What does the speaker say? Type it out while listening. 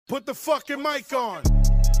Put the fucking mic on.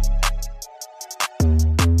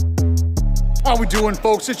 How we doing,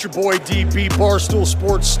 folks? It's your boy DP, Barstool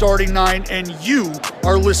Sports Starting 9, and you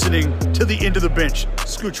are listening to the End of the Bench.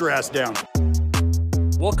 Scoot your ass down.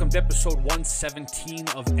 Welcome to episode 117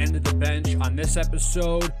 of End of the Bench. On this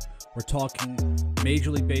episode, we're talking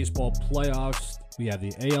Major League Baseball playoffs. We have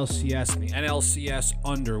the ALCS and the NLCS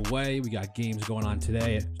underway. We got games going on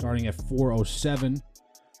today, starting at 4:07.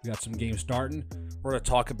 We got some games starting. We're going to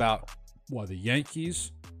talk about why the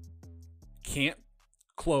Yankees can't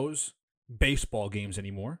close baseball games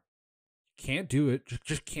anymore. Can't do it.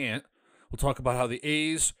 Just can't. We'll talk about how the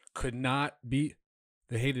A's could not beat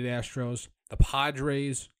the hated Astros. The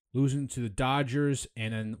Padres losing to the Dodgers.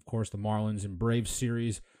 And then, of course, the Marlins and Braves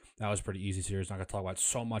series. That was a pretty easy series. Not going to talk about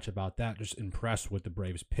so much about that. Just impressed with the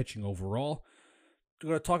Braves pitching overall. We're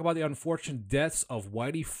going to talk about the unfortunate deaths of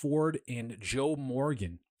Whitey Ford and Joe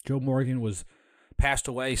Morgan. Joe Morgan was passed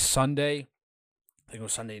away Sunday. I think it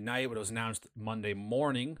was Sunday night, but it was announced Monday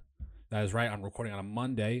morning. That is right. I'm recording on a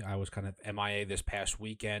Monday. I was kind of MIA this past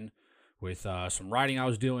weekend with some writing I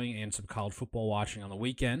was doing and some college football watching on the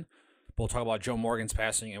weekend. We'll talk about Joe Morgan's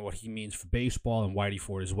passing and what he means for baseball, and Whitey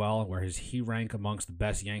Ford as well, where does he rank amongst the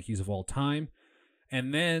best Yankees of all time.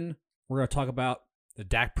 And then we're going to talk about the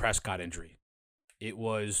Dak Prescott injury. It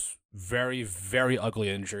was very, very ugly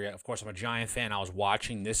injury. Of course, I'm a Giant fan. I was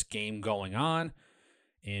watching this game going on,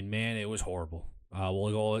 and man, it was horrible.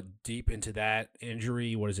 We'll go deep into that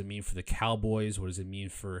injury. What does it mean for the Cowboys? What does it mean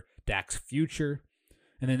for Dak's future?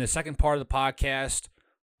 And then the second part of the podcast,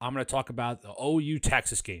 I'm going to talk about the OU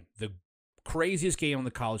Texas game, the craziest game on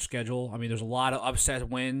the college schedule. I mean, there's a lot of upset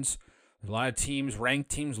wins. There's a lot of teams,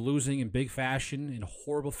 ranked teams, losing in big fashion, in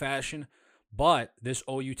horrible fashion. But this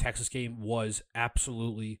OU Texas game was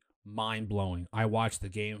absolutely mind-blowing. I watched the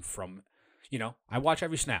game from, I watch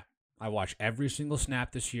every snap. I watch every single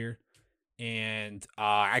snap this year. And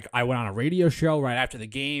I went on a radio show right after the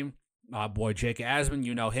game. Boy, Jake Asman,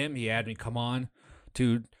 you know him. He had me come on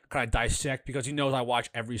to kind of dissect because he knows I watch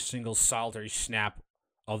every single solitary snap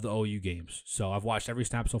of the OU games. So I've watched every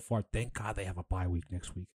snap so far. Thank God they have a bye week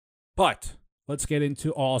next week. But let's get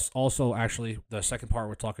into also actually the second part.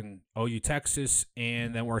 We're talking OU Texas,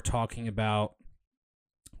 and then we're talking about,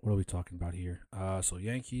 what are we talking about here? So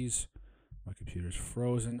Yankees, my computer's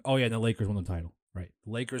frozen. Oh yeah, and the Lakers won the title. Right.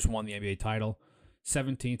 The Lakers won the NBA title,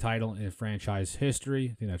 17th title in franchise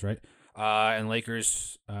history. I think that's right. And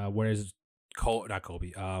Lakers, where does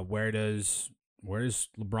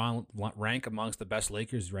LeBron rank amongst the best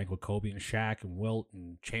Lakers? He's ranked with Kobe and Shaq and Wilt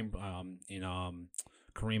and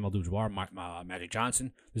Kareem Abdul-Jabbar, Magic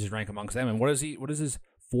Johnson. This is ranked amongst them. And what does his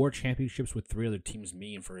 4 championships with 3 other teams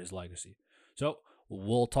mean for his legacy? So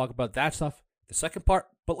we'll talk about that stuff, the second part,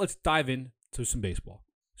 but let's dive into some baseball.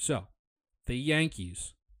 So the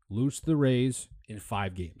Yankees lose to the Rays in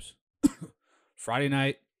 5 games. Friday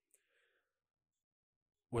night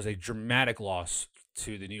was a dramatic loss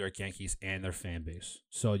to the New York Yankees and their fan base.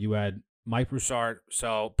 So you had Mike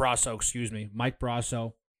Brasso,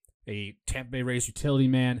 a Tampa Bay Rays utility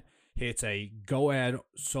man, hits a go-ahead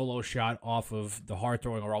solo shot off of the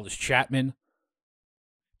hard-throwing Aroldis Chapman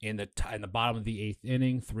in the bottom of the 8th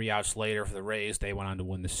inning. 3 outs later for the Rays, they went on to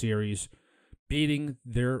win the series, beating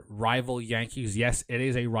their rival Yankees. Yes, it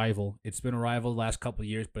is a rival. It's been a rival the last couple of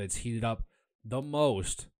years, but it's heated up the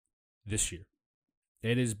most this year.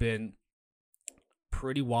 It has been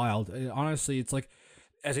pretty wild. Honestly, it's like,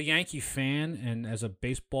 as a Yankee fan and as a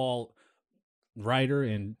baseball writer,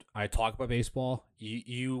 and I talk about baseball,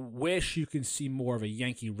 you wish you could see more of a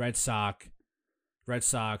Yankee-Red Sox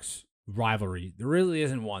rivalry. There really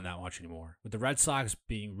isn't one that much anymore. With the Red Sox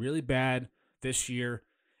being really bad this year,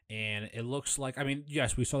 and it looks like,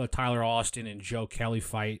 yes, we saw the Tyler Austin and Joe Kelly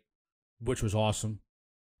fight, which was awesome.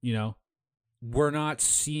 We're not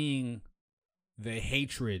seeing the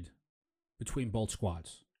hatred between both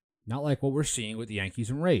squads. Not like what we're seeing with the Yankees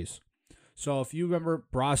and Rays. So if you remember,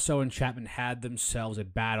 Brasso and Chapman had themselves a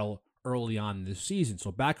battle early on in this season.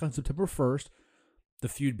 So back on September 1st, the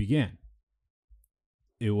feud began.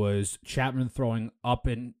 It was Chapman throwing up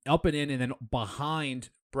and in, and then behind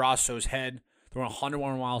Brasso's head, throwing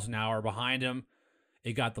 101 miles an hour behind him.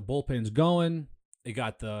 It got the bullpens going. It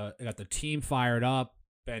got the team fired up.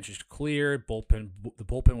 Bench is cleared. The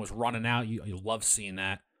bullpen was running out. You love seeing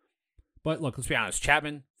that. But look, let's be honest.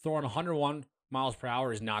 Chapman throwing 101 miles per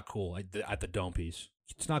hour is not cool at the dome piece.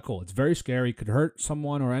 It's not cool. It's very scary. Could hurt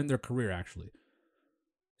someone or end their career, actually.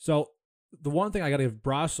 So the one thing I got to give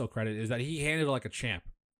Brasso credit is that he handled it like a champ.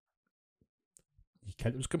 He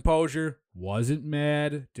kept his composure, wasn't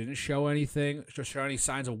mad, didn't show anything, just show any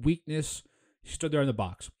signs of weakness. He stood there in the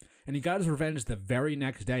box. And he got his revenge the very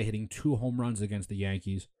next day, hitting 2 home runs against the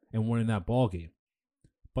Yankees and winning that ball game.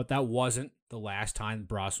 But that wasn't the last time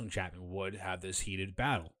Brasso and Chapman would have this heated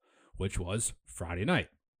battle, which was Friday night.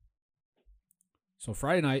 So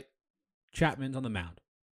Friday night, Chapman's on the mound.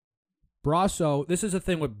 Brasso, this is the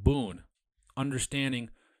thing with Boone,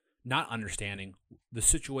 not understanding the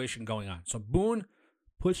situation going on. So Boone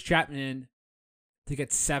puts Chapman in to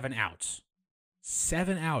get 7 outs.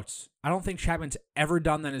 7 outs. I don't think Chapman's ever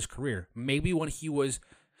done that in his career. Maybe when he was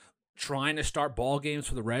trying to start ball games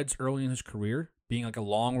for the Reds early in his career, being like a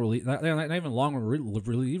long reliever, not even long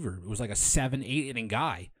reliever. It was like a 7-8 inning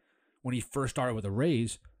guy when he first started with the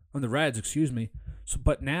Reds, excuse me. So,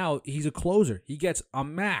 but now he's a closer. He gets a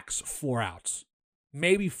max 4 outs,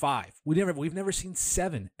 maybe 5. We've never seen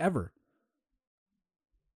 7 ever.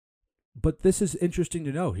 But this is interesting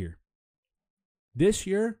to know here. This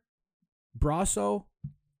year, Brasso,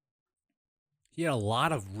 he had a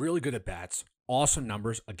lot of really good at-bats, awesome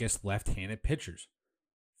numbers against left-handed pitchers.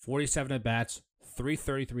 47 at-bats,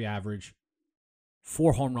 333 average,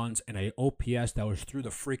 4 home runs, and an OPS that was through the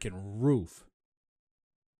freaking roof.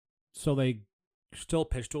 So they still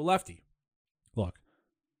pitched to a lefty. Look,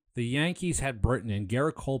 the Yankees had Britton, and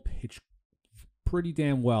Garrett Cole pitched pretty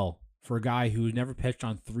damn well for a guy who never pitched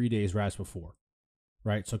on 3 days rest before.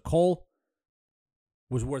 Right? So Cole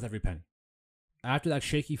was worth every penny. After that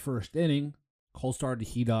shaky first inning, Cole started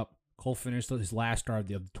to heat up. Cole finished his last start of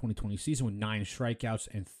the 2020 season with 9 strikeouts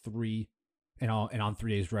and on 3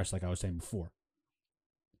 days rest, like I was saying before.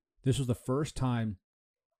 This was the first time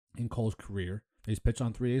in Cole's career that he's pitched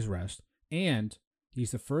on 3 days rest, and he's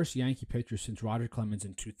the first Yankee pitcher since Roger Clemens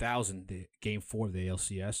in 2000, the Game 4 of the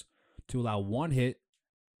ALCS, to allow 1 hit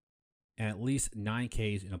and at least 9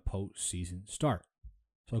 Ks in a postseason start.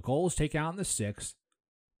 So Cole is taken out in the 6th.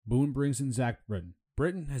 Boone brings in Zach Britton.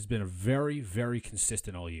 Britton has been a very, very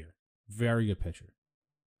consistent all year. Very good pitcher.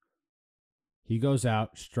 He goes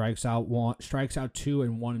out, strikes out 2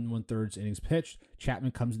 and 1 1/3 innings pitched.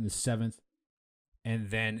 Chapman comes in the 7th, and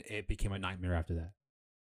then it became a nightmare after that.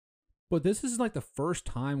 But this is like the first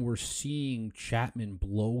time we're seeing Chapman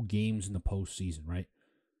blow games in the postseason, right?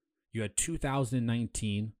 You had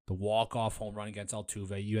 2019, the walk-off home run against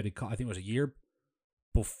Altuve. You had, I think it was a year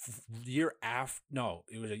after. No,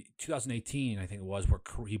 it was 2018, I think it was, where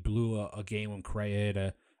he blew a game when Correa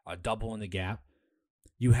had a double in the gap.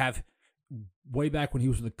 You have way back when he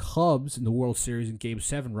was with the Cubs in the World Series in Game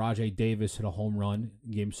 7, Rajai Davis hit a home run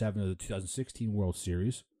in Game 7 of the 2016 World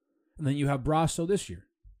Series. And then you have Brasso this year.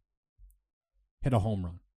 Hit a home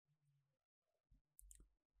run.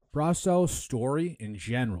 Brasso's story in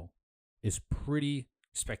general is pretty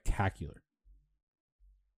spectacular.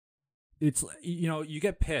 It's, you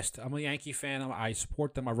get pissed. I'm a Yankee fan. I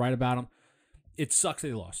support them. I write about them. It sucks that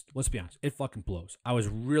they lost. Let's be honest. It fucking blows. I was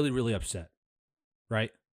really, really upset.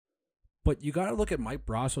 Right? But you got to look at Mike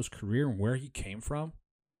Brasso's career and where he came from.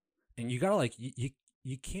 And you got to,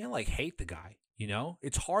 you can't, hate the guy.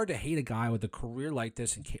 It's hard to hate a guy with a career like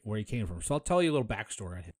this and where he came from. So I'll tell you a little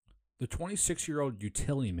backstory on him. The 26-year-old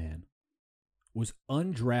utility man was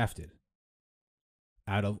undrafted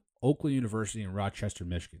out of Oakland University in Rochester,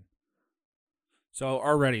 Michigan. So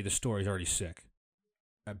already the story's already sick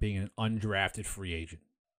at being an undrafted free agent.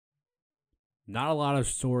 Not a lot of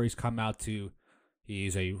stories come out to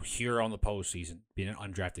he's a hero in the postseason, being an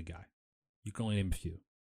undrafted guy. You can only name a few.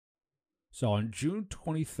 So on June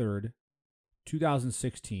 23rd,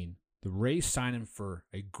 2016, the Rays signed him for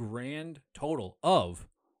a grand total of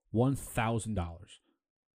 $1,000.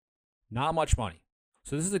 Not much money.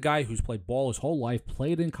 So this is a guy who's played ball his whole life,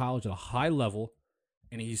 played in college at a high level,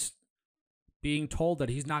 and he's being told that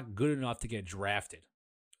he's not good enough to get drafted.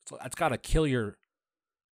 So that's got to kill your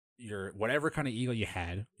whatever kind of ego you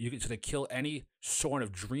had. It's going to kill any sort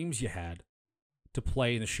of dreams you had to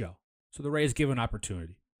play in the show. So the Rays give an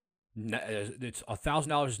opportunity. It's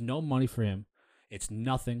 $1,000 is no money for him. It's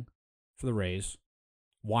nothing for the Rays.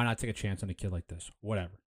 Why not take a chance on a kid like this?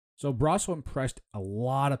 Whatever. So Brasso impressed a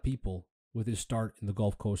lot of people with his start in the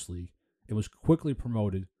Gulf Coast League. It was quickly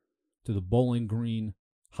promoted to the Bowling Green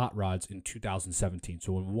Hot Rods in 2017.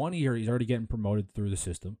 So in 1 year, he's already getting promoted through the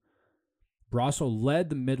system. Brasso led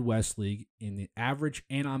the Midwest League in the average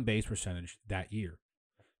and on-base percentage that year.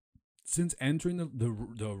 Since entering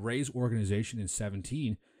the Rays organization in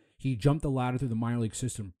 2017, he jumped the ladder through the minor league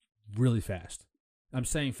system really fast. I'm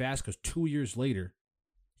saying fast because 2 years later,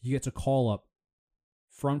 he gets a call-up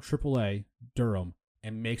from AAA Durham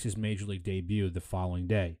and makes his major league debut the following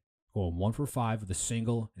day, going 1 for 5 with a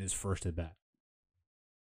single in his first at-bat.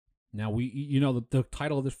 Now, the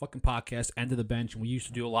title of this fucking podcast, End of the Bench, and we used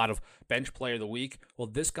to do a lot of Bench Player of the Week. Well,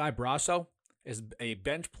 this guy, Brasso, as a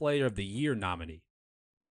bench player of the year nominee.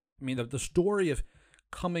 I mean, the story of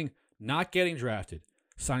coming, not getting drafted,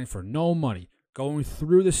 signing for no money, going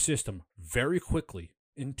through the system very quickly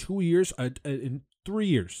in 2 years, in 3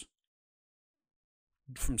 years.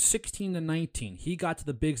 From 16 to 19, he got to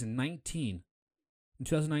the bigs in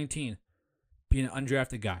 2019, being an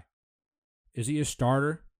undrafted guy. Is he a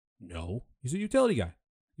starter? No. He's a utility guy.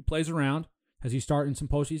 He plays around. Has he started in some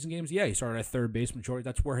postseason games? Yeah, he started at third base majority.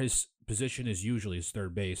 That's where his position is usually, is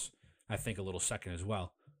third base. I think a little second as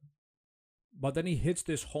well. But then he hits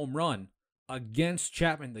this home run against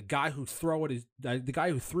Chapman, the guy who threw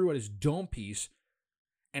at his dome piece,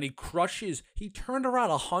 and he turned around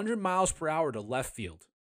 100 miles per hour to left field.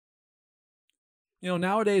 You know,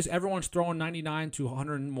 nowadays everyone's throwing 99 to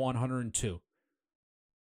 101, 102.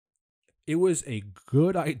 It was a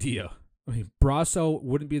good idea. I mean, Brasso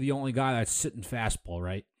wouldn't be the only guy that's sitting fastball,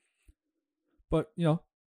 right? But, you know,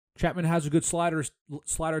 Chapman has a good slider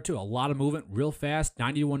too. A lot of movement, real fast,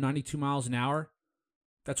 91, 92 miles an hour.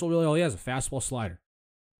 That's really all he has, a fastball slider.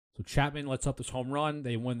 So Chapman lets up this home run.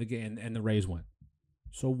 They win the game, and the Rays win.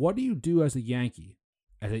 So what do you do as a Yankee?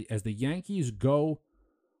 As the Yankees go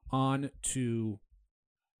on to...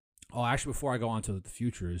 Oh, actually, before I go on to the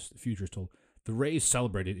futures told, the Rays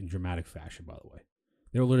celebrated in dramatic fashion, by the way.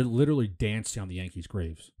 They were literally dancing on the Yankees'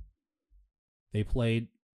 graves. They played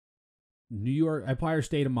New York Empire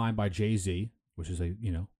State of Mind by Jay-Z, which is a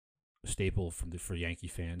staple for Yankee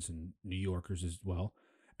fans and New Yorkers as well.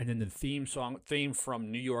 And then the theme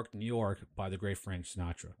from New York, New York by the great Frank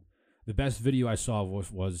Sinatra. The best video I saw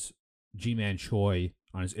was G-Man Choi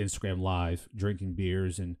on his Instagram Live, drinking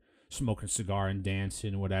beers and smoking a cigar and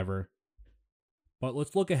dancing and whatever. But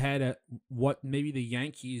let's look ahead at what maybe the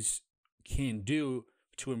Yankees can do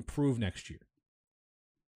to improve next year.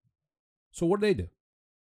 So what do?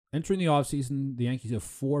 Entering the offseason, the Yankees have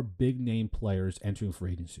 4 big-name players entering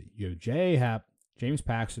free agency. You have J.A. Happ, James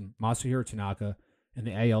Paxton, Masahiro Tanaka, and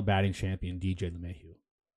the AL batting champion, DJ LeMahieu.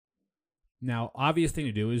 Now, obvious thing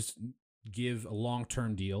to do is give a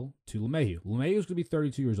long-term deal to LeMahieu. LeMahieu is going to be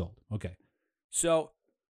 32 years old. Okay. So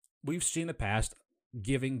we've seen in the past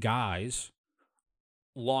giving guys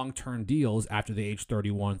long-term deals after the age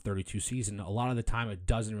 31, 32 season. A lot of the time, it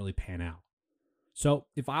doesn't really pan out. So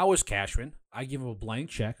if I was Cashman, I give him a blank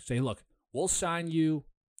check. Say, look, we'll sign you.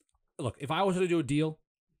 Look, if I was to do a deal,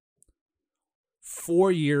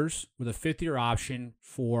 4 years with a 5th-year option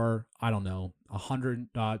for, I don't know,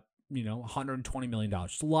 $120 million.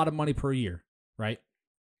 It's a lot of money per year, right?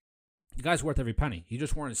 The guy's worth every penny. He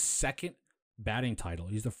just won his 2nd batting title.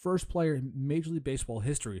 He's the first player in Major League Baseball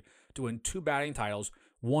history to win 2 batting titles,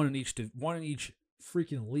 one in each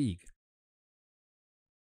freaking league.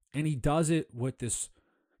 And he does it with this,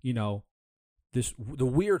 the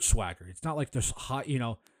weird swagger. It's not like this hot,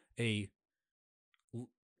 a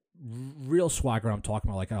real swagger I'm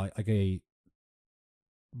talking about, like a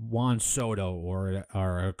Juan Soto or a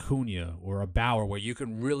Acuna or a Bauer, where you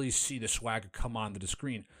can really see the swagger come onto the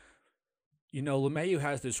screen. LeMahieu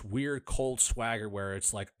has this weird cold swagger where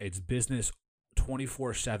it's like it's business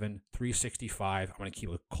 24/7, 365. I'm going to keep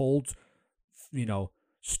a cold,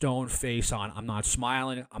 stone face on. I'm not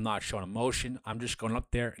smiling. I'm not showing emotion. I'm just going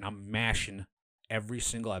up there and I'm mashing every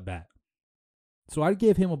single at bat. So I'd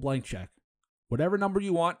give him a blank check. Whatever number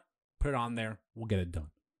you want, put it on there. We'll get it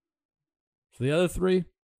done. For the other 3,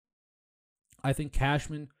 I think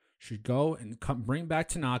Cashman should go and bring back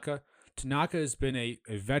Tanaka. Tanaka has been a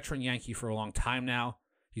veteran Yankee for a long time now.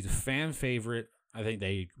 He's a fan favorite. I think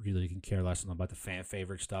they really can care less about the fan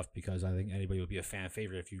favorite stuff because I think anybody would be a fan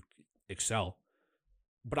favorite if you excel.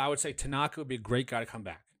 But I would say Tanaka would be a great guy to come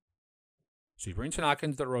back. So you bring Tanaka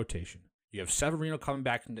into the rotation. You have Severino coming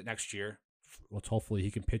back next year. Well, hopefully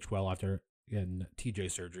he can pitch well after getting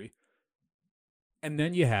TJ surgery. And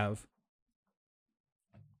then you have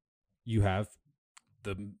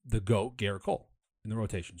the GOAT, Garrett Cole, in the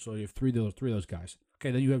rotation. So you have three of those guys.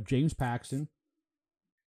 Okay, then you have James Paxton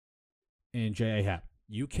and J.A. Happ.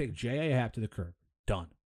 You kick J.A. Happ to the curb. Done.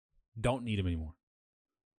 Don't need him anymore.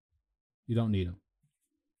 You don't need him.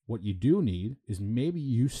 What you do need is maybe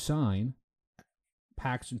you sign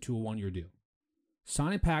Paxton to a 1-year deal.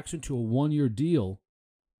 Signing Paxton to a 1-year deal,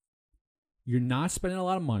 you're not spending a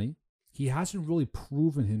lot of money. He hasn't really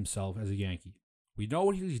proven himself as a Yankee. We know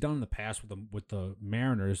what he's done in the past with the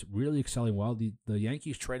Mariners, really excelling well. The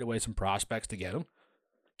Yankees trade away some prospects to get him.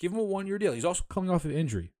 Give him a 1-year deal. He's also coming off an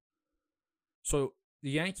injury. So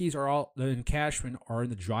the Yankees and Cashman are in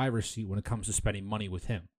the driver's seat when it comes to spending money with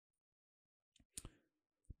him.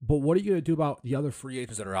 But what are you going to do about the other free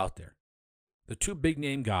agents that are out there? The 2 big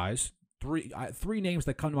name guys, three names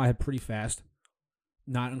that come to my head pretty fast.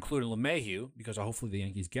 not including LeMahieu, because hopefully the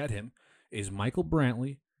Yankees get him, is Michael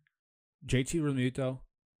Brantley, JT Realmuto,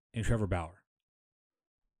 and Trevor Bauer.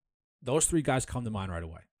 Those three guys come to mind right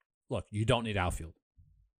away. Look, you don't need outfield.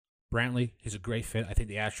 Brantley, he's a great fit. I think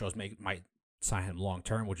the Astros might sign him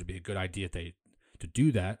long-term, which would be a good idea to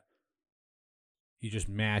do that. He just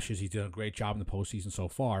mashes. He's done a great job in the postseason so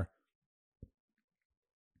far.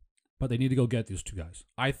 But they need to go get these two guys.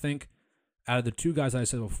 I think out of the two guys I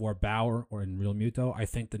said before, Bauer or in Realmuto, I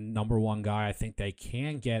think the number one guy I think they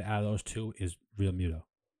can get out of those two is Realmuto.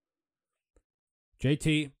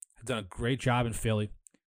 JT has done a great job in Philly.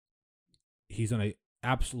 He's done an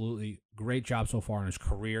absolutely great job so far in his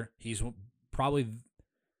career. He's probably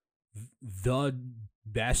the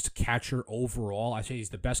best catcher overall. I say he's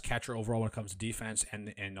the best catcher overall when it comes to defense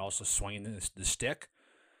and also swinging the stick.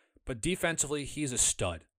 But defensively, he's a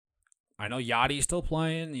stud. I know Yadi's still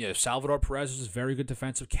playing. Yeah, Salvador Perez is a very good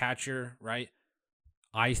defensive catcher, right?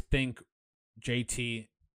 I think JT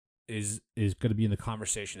is going to be in the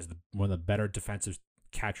conversation as one of the better defensive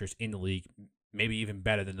catchers in the league, maybe even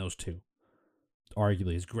better than those two.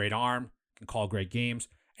 Arguably, his great arm, can call great games,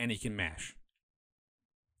 and he can mash.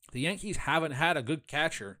 The Yankees haven't had a good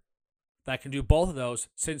catcher that can do both of those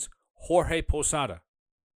since Jorge Posada.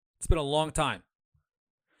 It's been a long time.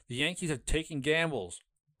 The Yankees have taken gambles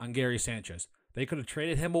on Gary Sanchez. They could have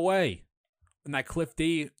traded him away in that Cliff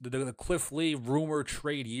Lee rumor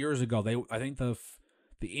trade years ago. I think the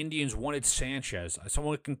Indians wanted Sanchez.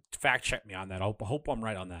 Someone can fact check me on that. I hope I'm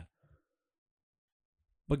right on that.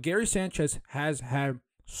 But Gary Sanchez has had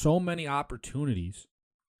so many opportunities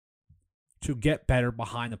to get better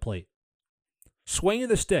behind the plate. Swinging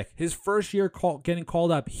the stick, his first year getting called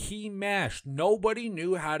up, he mashed. Nobody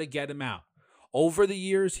knew how to get him out. Over the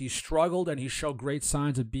years, he struggled and he showed great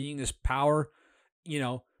signs of being this power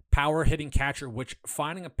hitting catcher, which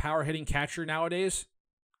finding a power hitting catcher nowadays,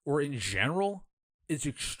 or in general, is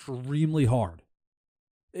extremely hard.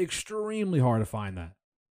 Extremely hard to find that.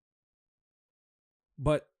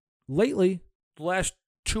 But lately, the last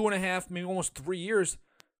 2.5, maybe almost 3 years,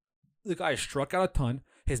 the guy has struck out a ton.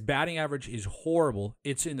 His batting average is horrible.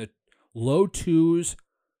 It's in the low twos,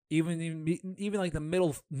 even like the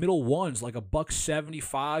middle ones, like a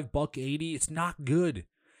 $175, $180. It's not good.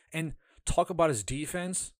 And talk about his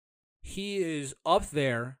defense. He is up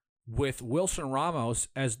there with Wilson Ramos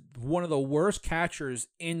as one of the worst catchers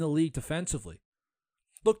in the league defensively.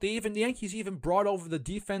 Look, the Yankees even brought over the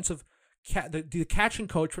defensive the catching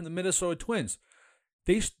coach from the Minnesota Twins.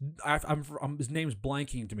 His name's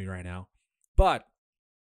blanking to me right now, but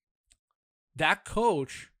that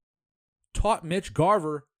coach taught Mitch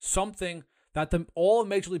Garver something that all of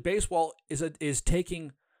Major League Baseball is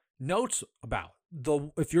taking notes about.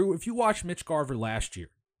 If you watch Mitch Garver last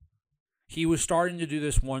year, he was starting to do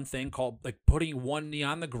this one thing called like putting one knee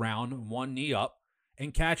on the ground, one knee up,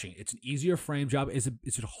 and catching. It's an easier frame job. Is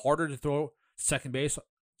it harder to throw second base?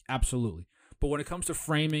 Absolutely. But when it comes to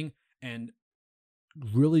framing and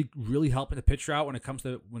really, really helping the pitcher out when it comes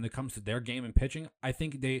to their game and pitching, I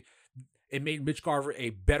think it made Mitch Garver a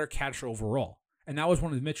better catcher overall. And that was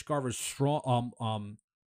one of Mitch Garver's strong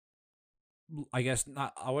I guess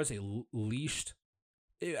not I would say least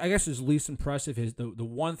I guess his least impressive. The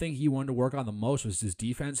one thing he wanted to work on the most was his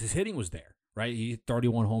defense. His hitting was there, right? He had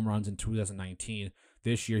 31 home runs in 2019.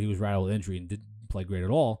 This year he was rattled with injury and didn't play great at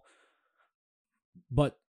all.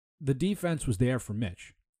 But the defense was there for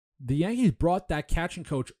Mitch. The Yankees brought that catching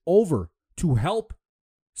coach over to help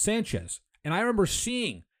Sanchez. And I remember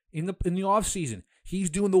seeing in the offseason,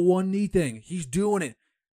 he's doing the one knee thing. He's doing it.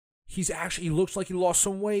 He looks like he lost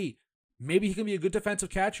some weight. Maybe he can be a good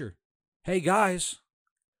defensive catcher. Hey guys,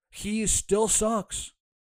 he still sucks.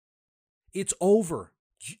 It's over.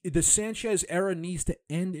 The Sanchez era needs to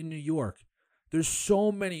end in New York. There's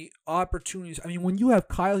so many opportunities. I mean, when you have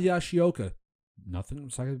Kyle Yoshioka,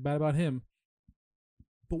 nothing bad about him.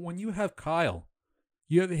 But when you have Kyle,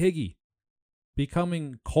 you have Higgy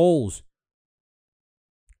becoming Cole's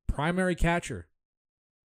primary catcher.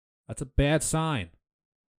 That's a bad sign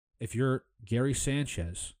if you're Gary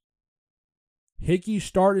Sanchez. Higgy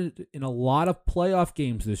started in a lot of playoff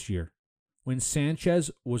games this year when Sanchez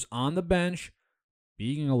was on the bench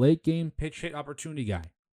being a late game pitch hit opportunity guy.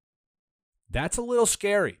 That's a little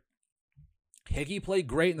scary. Higgy played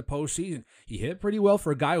great in the postseason. He hit pretty well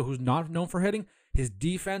for a guy who's not known for hitting. His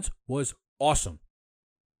defense was awesome.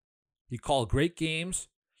 He called great games.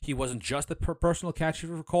 He wasn't just a personal catcher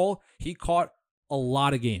for Cole. He caught a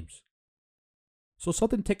lot of games. So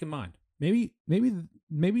something to take in mind. Maybe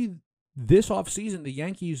this offseason the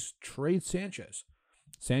Yankees trade Sanchez.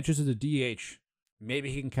 Sanchez is a DH.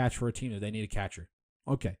 Maybe he can catch for a team if they need a catcher.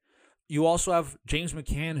 Okay. you also have James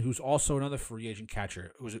McCann, who's also another free agent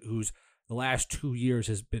catcher, who's the last 2 years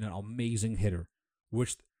has been an amazing hitter,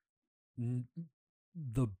 which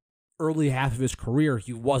the early half of his career,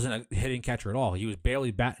 he wasn't a hitting catcher at all. He was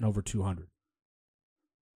barely batting over 200.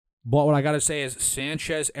 But what I got to say is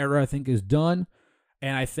Sanchez era, I think, is done.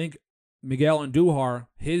 And I think Miguel Andujar,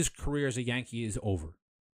 his career as a Yankee is over.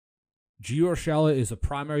 Gio Urshela is a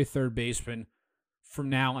primary third baseman from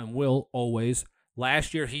now and will always.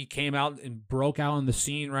 Last year, he came out and broke out on the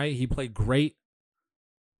scene, right? He played great.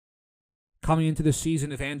 Coming into the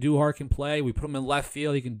season, if Andujar can play, we put him in left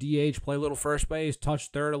field. He can DH, play a little first base, touch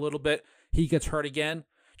third a little bit. He gets hurt again.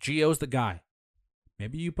 Gio's the guy.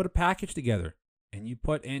 Maybe you put a package together, and you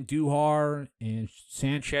put Andujar and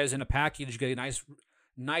Sanchez in a package, you get a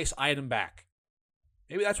nice item back.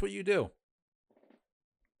 Maybe that's what you do.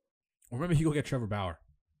 Or maybe you go get Trevor Bauer.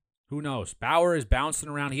 Who knows? Bauer is bouncing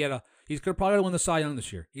around. He's going to probably win the Cy Young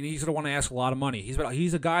this year. He's going to want to ask a lot of money.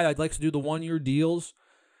 He's a guy that likes to do the one-year deals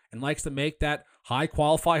and likes to make that high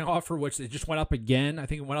qualifying offer, which it just went up again. I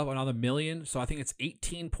think it went up another $1 million. So I think it's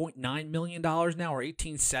 $18.9 million now, or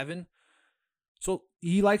 $18.7. So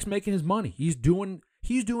he likes making his money. He's doing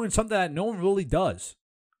something that no one really does,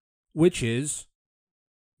 which is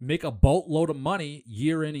make a boatload of money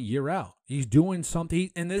year in and year out. He's doing something,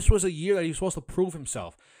 and this was a year that he was supposed to prove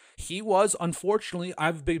himself. He was, unfortunately,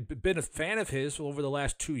 I've been a fan of his over the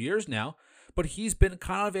last 2 years now, but he's been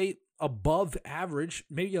kind of a above average,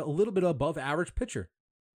 maybe a little bit above average pitcher.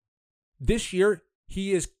 This year,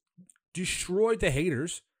 he has destroyed the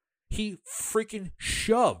haters. He freaking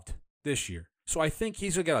shoved this year. So I think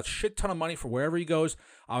he's going to get a shit ton of money for wherever he goes.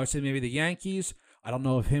 I would say maybe the Yankees. I don't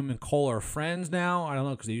know if him and Cole are friends now. I don't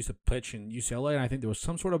know because they used to pitch in UCLA, and I think there was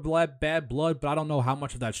some sort of bad blood, but I don't know how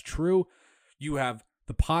much of that's true. You have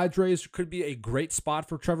the Padres. Could be a great spot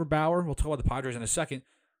for Trevor Bauer. We'll talk about the Padres in a second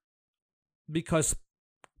because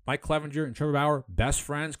Mike Clevenger and Trevor Bauer, best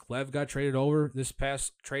friends. Clev got traded over this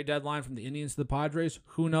past trade deadline from the Indians to the Padres.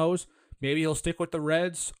 Who knows? Maybe he'll stick with the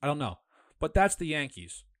Reds. I don't know. But that's the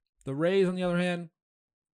Yankees. The Rays, on the other hand,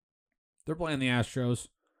 they're playing the Astros.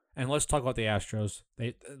 And let's talk about the Astros.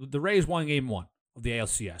 The Rays won Game 1 of the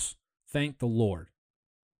ALCS. Thank the Lord.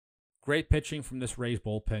 Great pitching from this Rays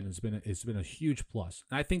bullpen has been a huge plus.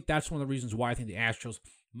 And I think that's one of the reasons why I think the Astros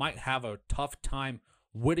might have a tough time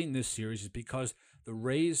winning this series is because the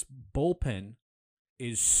Rays bullpen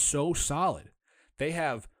is so solid. They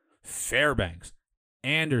have Fairbanks,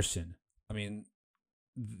 Anderson. I mean,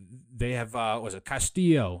 they have,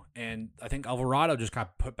 Castillo, and I think Alvarado just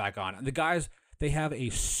got put back on. And the guys, they have a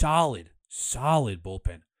solid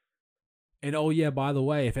bullpen. And oh yeah, by the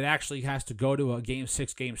way, if it actually has to go to a Game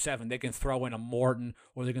 6, Game 7, they can throw in a Morton,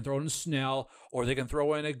 or they can throw in a Snell, or they can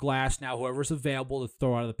throw in a Glass now, whoever's available to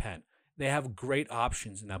throw out of the pen. They have great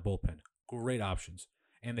options in that bullpen. Great options.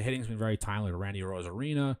 And the hitting's been very timely to Randy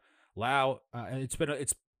Rosarina, Lau.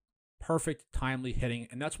 It's perfect, timely hitting.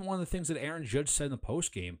 And that's one of the things that Aaron Judge said in the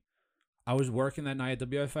postgame. I was working that night at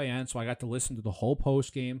WFAN, so I got to listen to the whole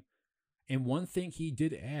postgame. And one thing he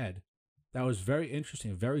did add that was very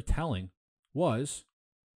interesting, very telling, was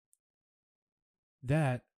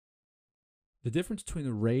that the difference between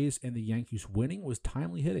the Rays and the Yankees winning was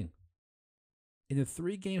timely hitting. In the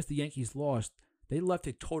 3 games the Yankees lost, they left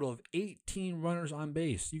a total of 18 runners on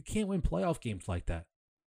base. You can't win playoff games like that.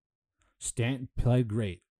 Stanton played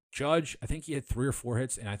great. Judge, I think he had 3 or 4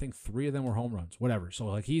 hits, and I think 3 of them were home runs. Whatever.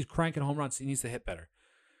 So he's cranking home runs. He needs to hit better.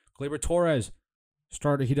 Gleyber Torres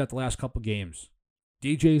started to heat up the last couple games.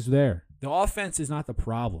 DJ's there. The offense is not the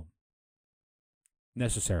problem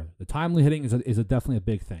necessarily. The timely hitting is definitely a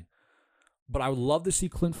big thing. But I would love to see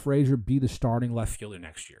Clint Frazier be the starting left fielder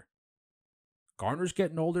next year. Garner's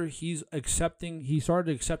getting older. He started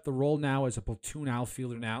to accept the role now as a platoon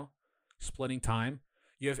outfielder now, splitting time.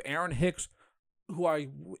 You have Aaron Hicks,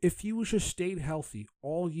 if he was just stayed healthy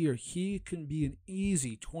all year, he can be an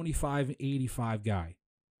easy 25-85 guy,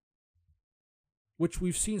 which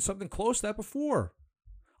we've seen something close to that before.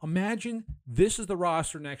 Imagine this is the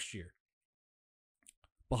roster next year.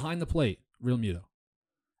 Behind the plate, Real Muto.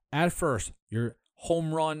 At first, your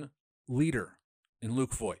home run leader in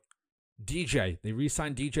Luke Voigt. DJ, they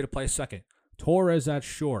re-signed DJ to play second. Torres at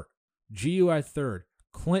short. Gio at third.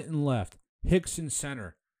 Clinton left. Hicks in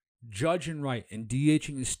center. Judge in right. And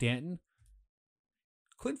DHing is Stanton.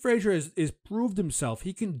 Clint Frazier has proved himself.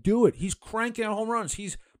 He can do it. He's cranking out home runs.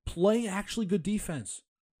 He's playing actually good defense.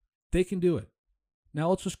 They can do it. Now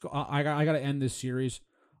let's just go. I got to end this series.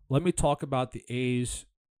 Let me talk about the A's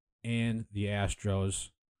and the Astros.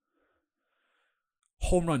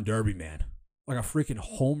 Home run derby, man. Like a freaking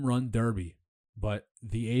home run derby. But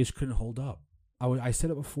the A's couldn't hold up. I said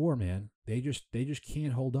it before, man. They just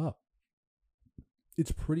can't hold up.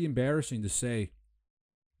 It's pretty embarrassing to say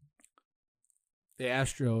the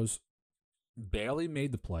Astros barely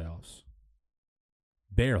made the playoffs.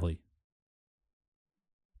 Barely.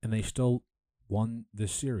 And they still won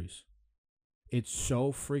this series. It's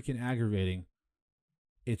so freaking aggravating.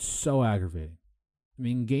 It's so aggravating. I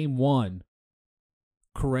mean, game one,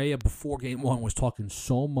 Correa before game one was talking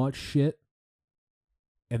so much shit.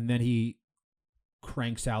 And then he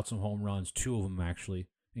cranks out some home runs, 2 of them actually,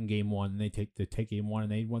 in game one. And they take game one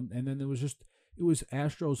and they won. And then it was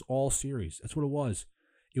Astros all series. That's what it was.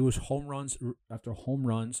 It was home runs after home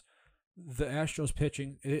runs. The Astros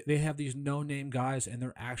pitching, they have these no-name guys, and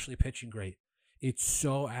they're actually pitching great. It's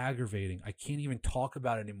so aggravating. I can't even talk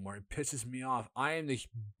about it anymore. It pisses me off. I am the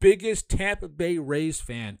biggest Tampa Bay Rays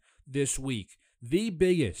fan this week. The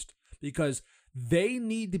biggest. Because they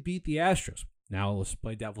need to beat the Astros. Now, let's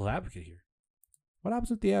play devil's advocate here. What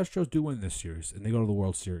happens if the Astros do win this series and they go to the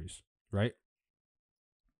World Series, right?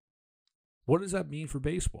 What does that mean for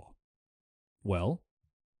baseball? Well,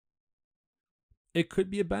 it could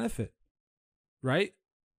be a benefit, right?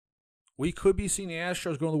 We could be seeing the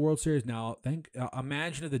Astros go to the World Series now.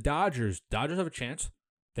 Imagine if the Dodgers have a chance.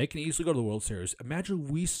 They can easily go to the World Series. Imagine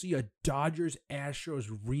we see a Dodgers-Astros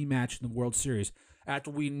rematch in the World Series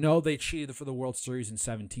after we know they cheated for the World Series in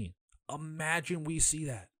 2017. Imagine we see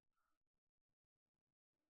that.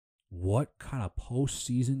 What kind of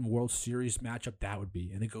postseason World Series matchup that would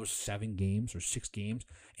be? And it goes 7 games or 6 games,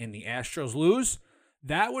 and the Astros lose?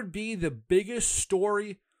 That would be the biggest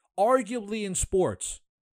story, arguably, in sports.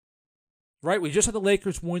 Right? We just had the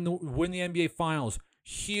Lakers win the NBA Finals.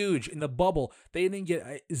 Huge. In the bubble, they didn't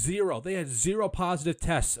get 0. They had 0 positive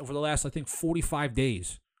tests over the last, I think, 45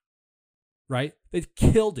 days. Right? They've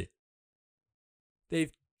killed it.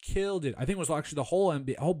 They've killed it. I think it was actually the whole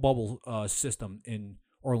NBA, whole bubble system in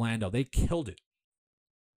Orlando. They killed it.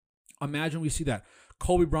 Imagine we see that.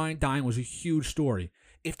 Kobe Bryant dying was a huge story.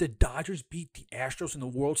 If the Dodgers beat the Astros in the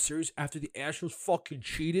World Series after the Astros fucking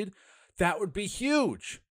cheated, that would be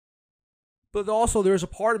huge. But also, there's a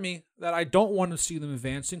part of me that I don't want to see them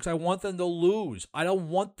advancing because I want them to lose. I don't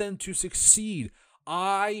want them to succeed.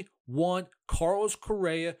 I want Carlos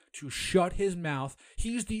Correa to shut his mouth.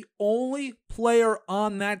 He's the only player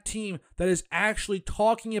on that team that is actually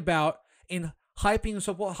talking about and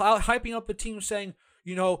hyping up the team, saying,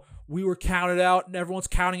 you know, we were counted out and everyone's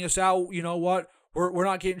counting us out. You know what? We're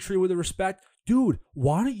not getting treated with the respect. Dude,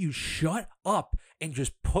 why don't you shut up and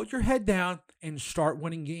just put your head down and start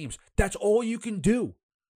winning games? That's all you can do.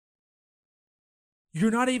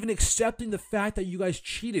 You're not even accepting the fact that you guys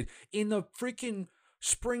cheated. In the freaking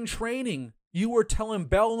spring training, you were telling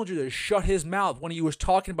Bellinger to shut his mouth when he was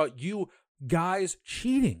talking about you guys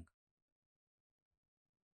cheating.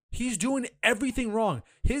 He's doing everything wrong.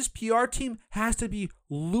 His PR team has to be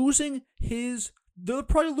they're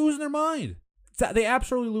probably losing their mind. They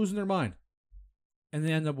absolutely losing their mind. And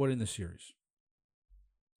they end up winning the series.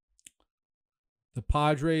 The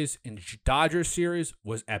Padres and Dodgers series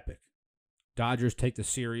was epic. Dodgers take the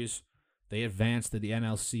series. They advance to the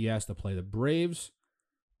NLCS to play the Braves.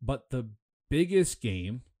 But the biggest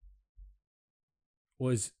game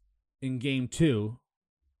was in game 2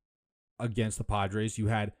 against the Padres. You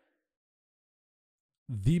had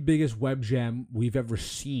the biggest web gem we've ever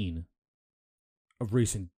seen of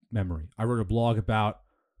recent memory. I wrote a blog about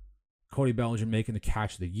Cody Bellinger making the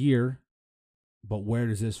catch of the year, but where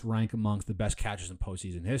does this rank amongst the best catches in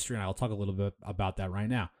postseason history? And I'll talk a little bit about that right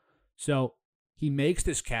now. So he makes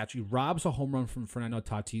this catch. He robs a home run from Fernando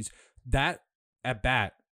Tatis. That at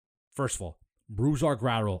bat, first of all, Brusar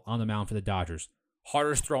Graterol on the mound for the Dodgers.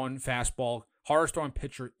 Hardest throwing fastball, hardest throwing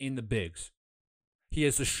pitcher in the bigs. He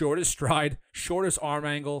has the shortest stride, shortest arm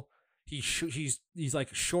angle. He's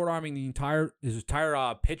like short arming his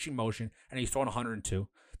entire pitching motion, and he's throwing 102.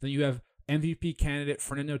 Then you have MVP candidate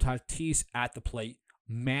Fernando Tatis at the plate,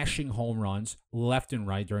 mashing home runs left and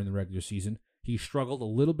right during the regular season. He struggled a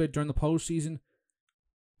little bit during the postseason,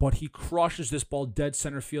 but he crushes this ball dead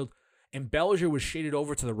center field. And Bellinger was shaded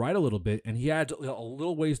over to the right a little bit, and he had a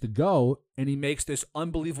little ways to go, and he makes this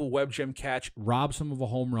unbelievable web gem catch, robs him of a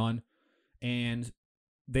home run, and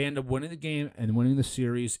they end up winning the game and winning the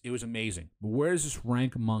series. It was amazing. But where does this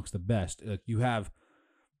rank amongst the best? You have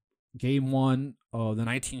Game 1 of the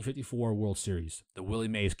 1954 World Series, the Willie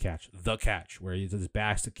Mays catch, where he does his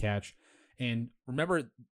backs to catch. And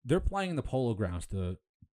remember, they're playing in the Polo Grounds, the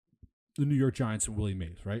New York Giants and Willie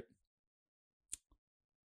Mays, right?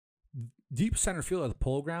 Deep center field at the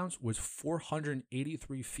Polo Grounds was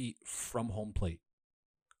 483 feet from home plate.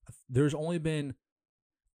 There's only been,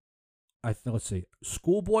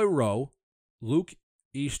 Schoolboy Row Luke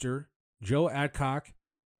Easter, Joe Adcock,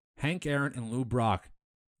 Hank Aaron, and Lou Brock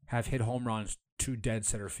have hit home runs to dead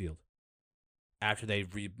center field after they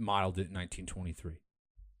remodeled it in 1923.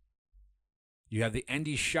 You have the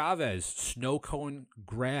Endy Chavez snow cone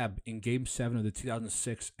grab in Game 7 of the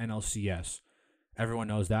 2006 NLCS. Everyone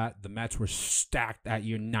knows that. The Mets were stacked that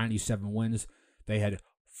year, 97 wins. They had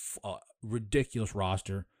a ridiculous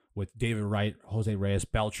roster with David Wright, Jose Reyes,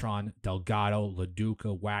 Beltran, Delgado,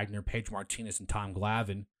 LaDuca, Wagner, Pedro Martinez, and Tom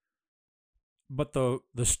Glavine. But the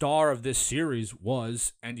star of this series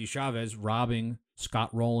was Endy Chavez robbing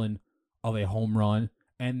Scott Rowland of a home run,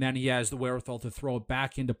 and then he has the wherewithal to throw it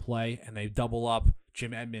back into play, and they double up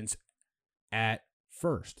Jim Edmonds at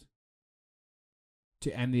first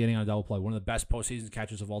to end the inning on a double play. One of the best postseason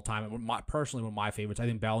catches of all time, and personally one of my favorites. I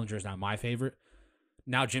think Bellinger is not my favorite.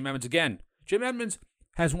 Now Jim Edmonds again. Jim Edmonds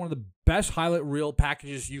has one of the best highlight reel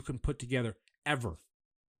packages you can put together ever,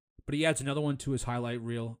 but he adds another one to his highlight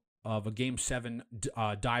reel of a Game 7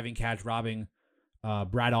 diving catch robbing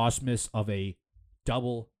Brad Ausmus of a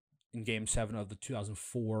double in Game 7 of the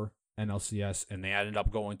 2004 NLCS, and they ended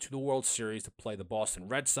up going to the World Series to play the Boston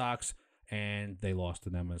Red Sox, and they lost to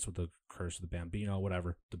them. That's with the curse of the Bambino,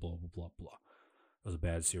 whatever, the blah, blah, blah, blah. It was a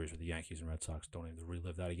bad series with the Yankees and Red Sox. Don't even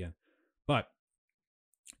relive that again. But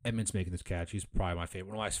Edmonds making this catch. He's probably my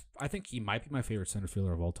favorite. I think he might be my favorite center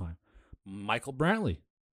fielder of all time. Michael Brantley,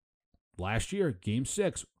 last year, Game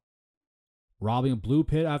 6, robbing a blue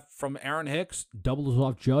pit from Aaron Hicks, doubles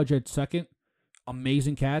off Judge at second.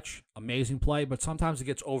 Amazing catch, amazing play, but sometimes it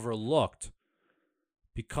gets overlooked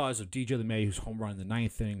because of DJ LeMay, who's home run in the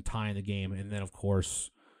 9th inning, tying the game, and then, of course,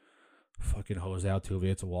 fucking Jose Altuve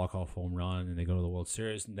hits a walk-off home run, and they go to the World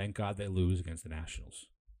Series, and thank God they lose against the Nationals.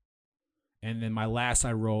 And then last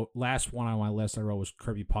one on my list I wrote was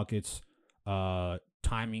Kirby Puckett's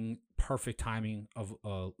perfect timing of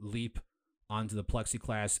a leap onto the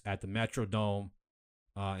plexiglass at the Metrodome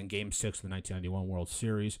in Game 6 of the 1991 World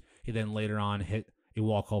Series. He then later on hit a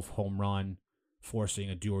walk-off home run,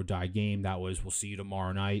 forcing a do-or-die game. That was, we'll see you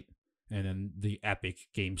tomorrow night. And then the epic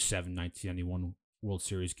Game 7 1991 World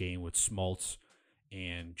Series game with Smoltz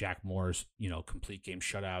and Jack Moore's, complete game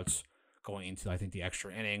shutouts going into, I think, the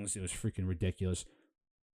extra innings. It was freaking ridiculous.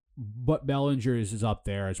 But Bellinger is up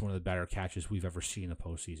there as one of the better catches we've ever seen in the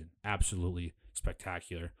postseason. Absolutely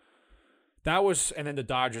spectacular. That was, and then the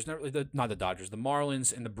Dodgers, not the Dodgers, the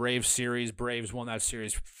Marlins and the Braves series. Braves won that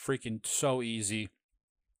series freaking so easy.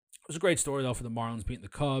 It was a great story, though, for the Marlins beating the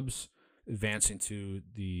Cubs, advancing to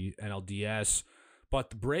the NLDS. But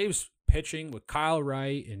the Braves pitching with Kyle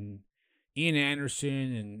Wright and Ian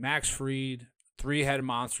Anderson and Max Fried, three-headed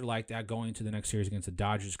monster like that going into the next series against the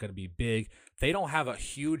Dodgers is going to be big. They don't have a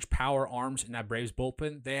huge power arms in that Braves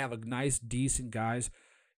bullpen. They have a nice, decent guys.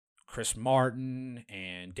 Chris Martin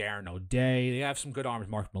and Darren O'Day. They have some good arms,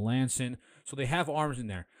 Mark Melanson. So they have arms in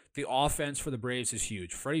there. The offense for the Braves is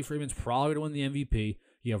huge. Freddie Freeman's probably going to win the MVP.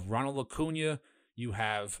 You have Ronald Acuna. You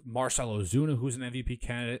have Marcell Ozuna, who's an MVP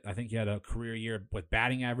candidate. I think he had a career year with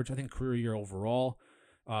batting average. I think career year overall.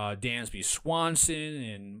 Dansby Swanson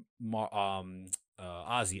and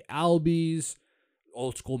Ozzie Albies.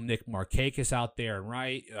 Old school Nick Markakis out there,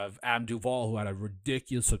 right? Adam Duvall, who had a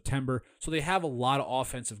ridiculous September. So they have a lot of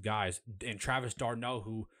offensive guys. And Travis d'Arnaud,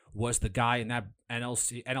 who was the guy in that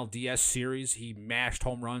NLDS series, he mashed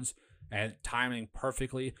home runs and timing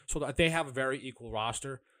perfectly. So they have a very equal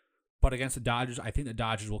roster. But against the Dodgers, I think the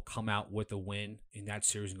Dodgers will come out with a win in that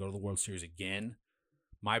series and go to the World Series again.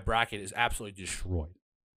 My bracket is absolutely destroyed.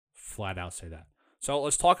 Flat out say that. So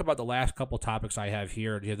let's talk about the last couple topics I have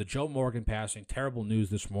here. You have the Joe Morgan passing. Terrible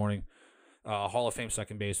news this morning. Hall of Fame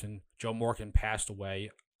second baseman Joe Morgan passed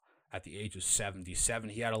away at the age of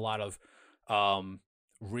 77. He had a lot of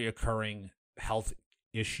reoccurring health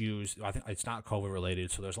issues. I think it's not COVID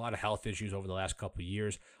related, so there's a lot of health issues over the last couple of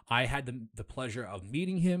years. I had the pleasure of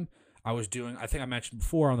meeting him. I think I mentioned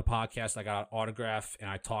before on the podcast, I got an autograph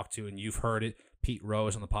and I talked to, and you've heard it, Pete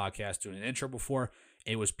Rose on the podcast doing an intro before.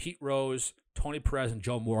 It was Pete Rose, Tony Perez, and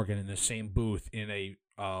Joe Morgan in the same booth in a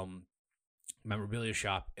memorabilia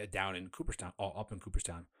shop down in Cooperstown, up in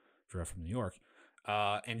Cooperstown, if you're from New York.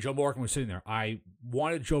 And Joe Morgan was sitting there. I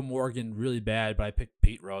wanted Joe Morgan really bad, but I picked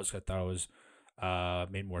Pete Rose because I thought it was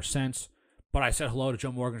made more sense. But I said hello to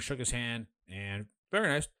Joe Morgan, shook his hand, and very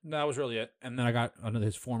nice. That was really it. And then I got another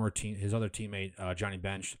his other teammate, Johnny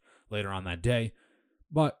Bench, later on that day.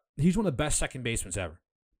 But he's one of the best second basemen ever.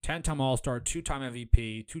 10-time All-Star, 2-time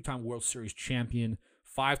MVP, 2-time World Series champion,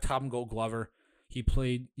 5-time Gold Glover. He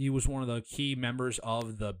was one of the key members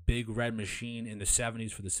of the Big Red Machine in the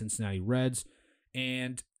 70s for the Cincinnati Reds.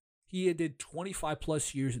 And he did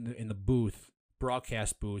 25-plus years in the booth,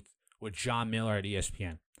 broadcast booth, with John Miller at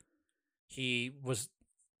ESPN. He was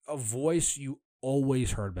a voice you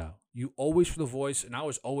always heard about. You always heard the voice, and I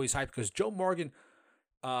was always hyped because Joe Morgan,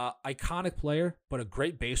 iconic player, but a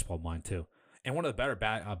great baseball mind too. And one of the better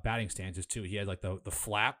batting stances too. He had like the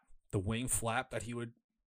flap, the wing flap that he would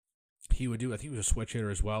do. I think he was a switch hitter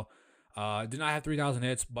as well. Did not have 3,000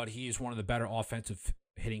 hits, but he's one of the better offensive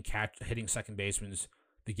hitting second basemen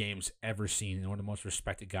the game's ever seen, and one of the most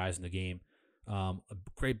respected guys in the game. A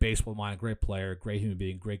great baseball mind, a great player, great human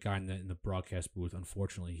being, great guy in the broadcast booth.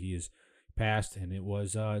 Unfortunately, he is passed, and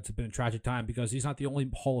it's been a tragic time because he's not the only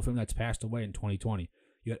Hall of Fame that's passed away in 2020.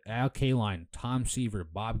 You got Al Kaline, Tom Seaver,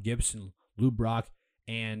 Bob Gibson, Lou Brock,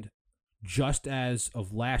 and just as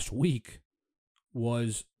of last week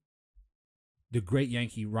was the great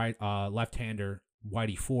Yankee left-hander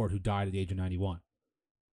Whitey Ford, who died at the age of 91.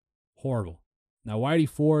 Horrible. Now, Whitey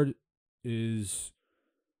Ford is,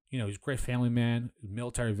 he's a great family man,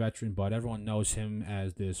 military veteran, but everyone knows him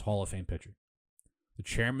as this Hall of Fame pitcher. The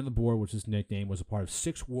chairman of the board, which is his nickname, was a part of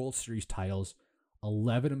 6 World Series titles,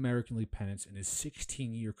 11 American League pennants in his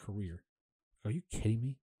 16-year career. Are you kidding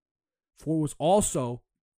me? Ford also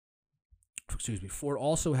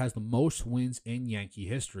has the most wins in Yankee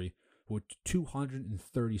history with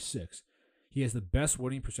 236. He has the best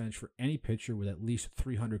winning percentage for any pitcher with at least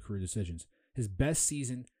 300 career decisions. His best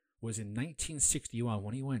season was in 1961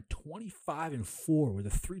 when he went 25-4 with a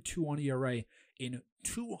 3.21 ERA in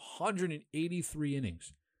 283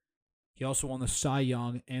 innings. He also won the Cy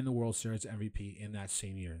Young and the World Series MVP in that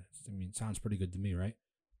same year. I mean, it sounds pretty good to me, right?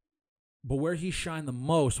 But where he shined the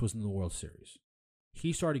most was in the World Series.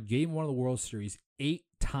 He started Game 1 of the World Series 8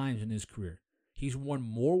 times in his career. He's won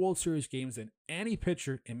more World Series games than any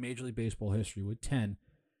pitcher in Major League Baseball history with 10.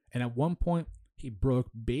 And at one point, he broke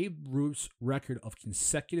Babe Ruth's record of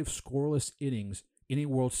consecutive scoreless innings in a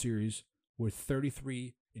World Series with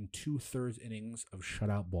 33 2/3 innings of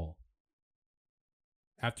shutout ball.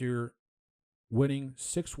 After winning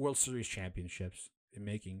 6 World Series championships and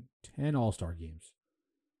making 10 All-Star games,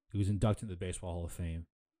 he was inducted into the Baseball Hall of Fame.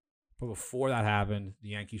 But before that happened, the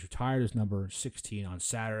Yankees retired his number 16 on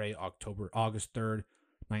Saturday, August 3rd,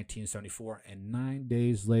 1974, and 9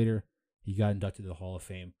 days later, he got inducted to the Hall of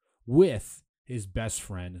Fame with his best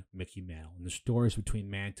friend, Mickey Mantle. And the stories between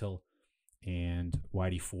Mantle and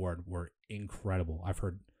Whitey Ford were incredible. I've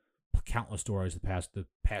heard countless stories the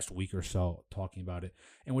past week or so talking about it.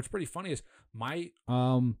 And what's pretty funny is my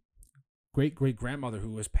great-great-grandmother,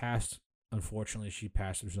 who was passed, unfortunately, she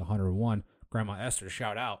passed, she was 101, Grandma Esther,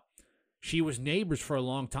 shout out. She was neighbors for a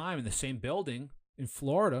long time in the same building in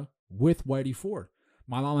Florida with Whitey Ford.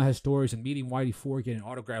 My mama has stories of meeting Whitey Ford, getting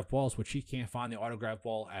autographed balls, which she can't find the autograph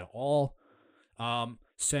ball at all.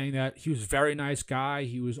 Saying that he was a very nice guy.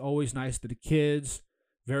 He was always nice to the kids.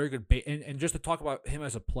 Very good. And just to talk about him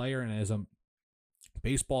as a player and as a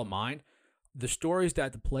baseball mind, the stories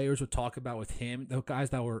that the players would talk about with him, the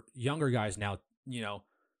guys that were younger guys now,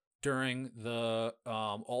 during the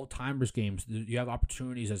all-timers games, you have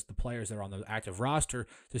opportunities as the players that are on the active roster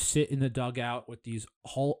to sit in the dugout with these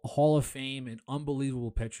Hall of Fame and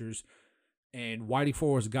unbelievable pitchers. And Whitey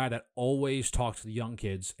Ford was a guy that always talked to the young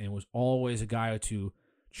kids and was always a guy to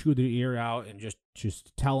chew their ear out and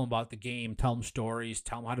just tell them about the game, tell them stories,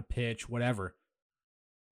 tell them how to pitch, whatever.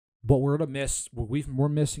 But we're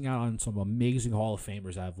missing out on some amazing Hall of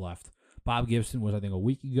Famers that have left. Bob Gibson was, I think, a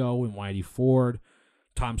week ago, and Whitey Ford.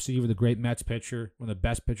 Tom Seaver, the great Mets pitcher, one of the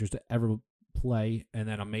best pitchers to ever play, and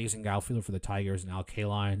then amazing outfielder for the Tigers, and Al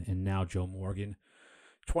Kaline, and now Joe Morgan.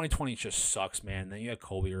 2020 just sucks, man. Then you had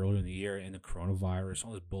Kobe earlier in the year, and the coronavirus,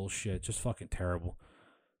 all this bullshit, just fucking terrible.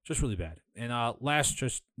 Just really bad. And last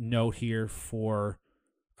just note here for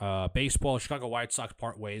baseball, Chicago White Sox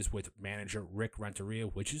part ways with manager Rick Renteria,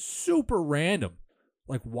 which is super random.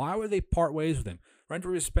 Like, why would they part ways with him?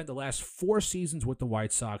 Renteria spent the last 4 seasons with the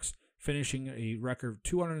White Sox, finishing a record of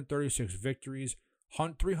 236 victories,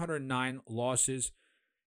 309 losses.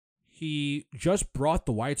 He just brought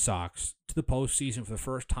the White Sox to the postseason for the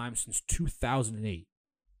first time since 2008.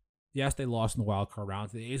 Yes, they lost in the wild card round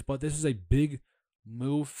to the A's, but this is a big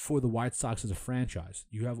move for the White Sox as a franchise.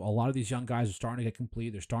 You have a lot of these young guys are starting to get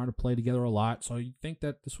complete. They're starting to play together a lot. So you think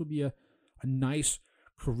that this would be a nice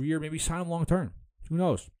career, maybe sign him long term. Who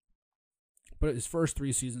knows? But his first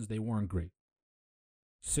 3 seasons, they weren't great.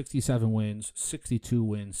 67 wins, 62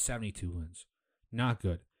 wins, 72 wins. Not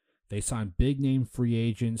good. They signed big-name free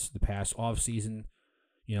agents the past offseason.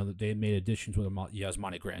 They made additions with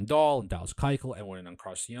Yasmani Grandal and Dallas Keuchel, Edwin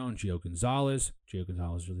Encarnacion, Gio Gonzalez. Gio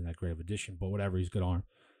Gonzalez is really not great of addition, but whatever, he's good arm.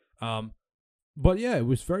 But yeah, it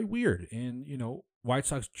was very weird. And, White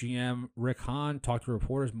Sox GM Rick Hahn talked to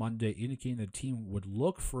reporters Monday, indicating the team would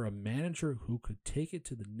look for a manager who could take it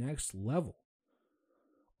to the next level.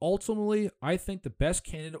 Ultimately, I think the best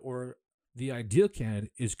candidate or the ideal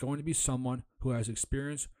candidate is going to be someone who has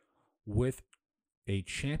experience with a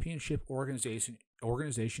championship organization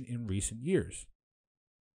in recent years.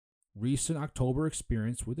 Recent October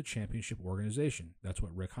experience with a championship organization. That's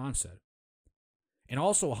what Rick Hahn said. And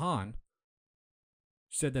also Hahn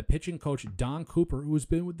said that pitching coach Don Cooper, who has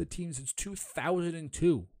been with the team since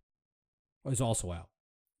 2002, is also out.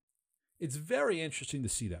 It's very interesting to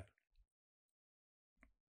see that.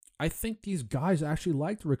 I think these guys actually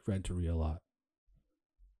liked Rick Renteria a lot.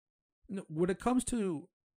 When it comes to,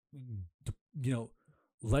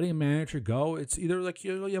 letting a manager go, it's either like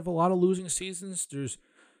you have a lot of losing seasons, there's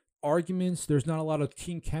arguments, there's not a lot of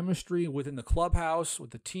team chemistry within the clubhouse,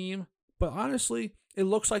 with the team. But honestly, it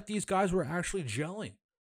looks like these guys were actually gelling.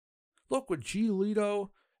 Look, with Giolito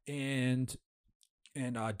and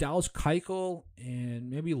Dallas Keuchel and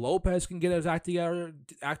maybe Lopez can get his act together.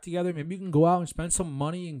 Maybe you can go out and spend some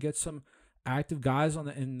money and get some active guys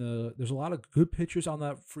there's a lot of good pitchers on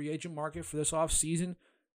the free agent market for this offseason.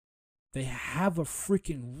 They have a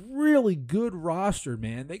freaking really good roster,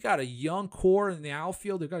 man. They got a young core in the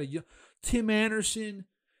outfield. They got Tim Anderson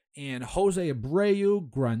and Jose Abreu,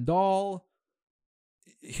 Grandal,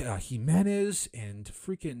 Jimenez, and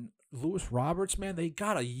freaking Luis Roberts, man. They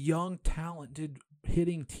got a young, talented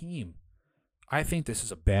hitting team. I think this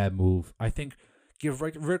is a bad move. I think give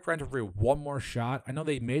Rick Renteria one more shot. I know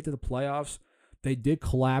they made it to the playoffs. They did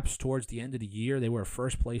collapse towards the end of the year. They were a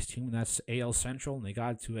first-place team, and that's AL Central, and they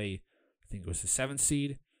got to I think it was the 7th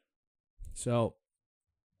seed. So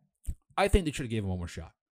I think they should have given him one more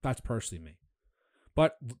shot. That's personally me.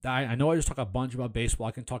 But I know I just talk a bunch about baseball.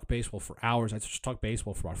 I can talk baseball for hours. I just talk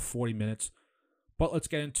baseball for about 40 minutes. But let's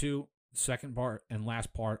get into the second part and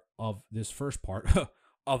last part of this first part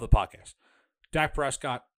of the podcast. Dak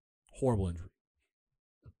Prescott, horrible injury.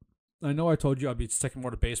 I know I told you I'd be sticking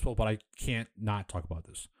more to baseball, but I can't not talk about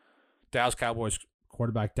this. Dallas Cowboys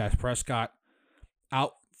quarterback Dak Prescott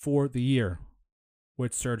out for the year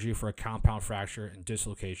with surgery for a compound fracture and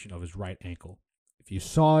dislocation of his right ankle. If you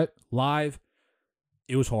saw it live,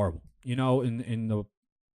 it was horrible. In the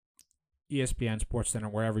ESPN Sports Center,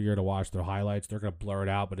 wherever you're to watch their highlights, they're going to blur it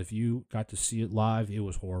out. But if you got to see it live, it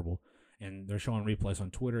was horrible. And they're showing replays on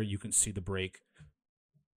Twitter. You can see the break.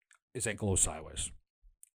 His ankle was sideways.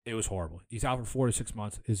 It was horrible. He's out for 4 to 6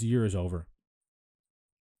 months. His year is over.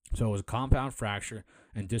 So it was a compound fracture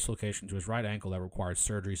and dislocation to his right ankle that required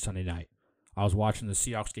surgery Sunday night. I was watching the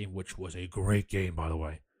Seahawks game, which was a great game, by the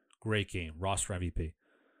way. Great game. Roster MVP.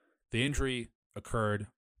 The injury occurred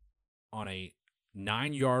on a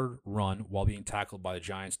 9-yard run while being tackled by the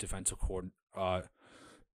Giants' defensive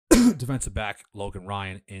back Logan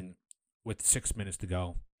Ryan with 6 minutes to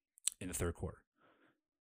go in the third quarter.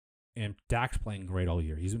 And Dak's playing great all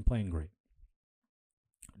year. He's been playing great.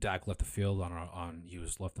 Dak left the field he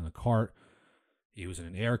was left in a cart. He was in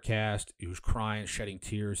an air cast. He was crying, shedding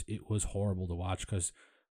tears. It was horrible to watch because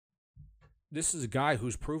this is a guy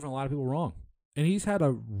who's proven a lot of people wrong. And he's had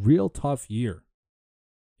a real tough year.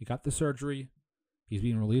 He got the surgery. He's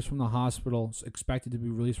being released from the hospital, expected to be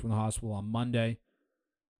released from the hospital on Monday.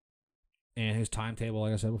 And his timetable,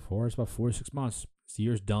 like I said before, is about 4 to 6 months. His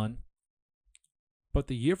year's done. But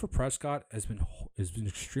the year for Prescott has been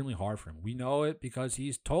extremely hard for him. We know it because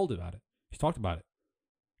he's told about it. He's talked about it.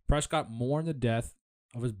 Prescott mourned the death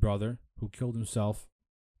of his brother, who killed himself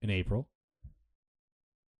in April.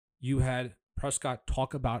 You had Prescott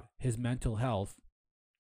talk about his mental health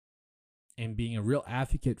and being a real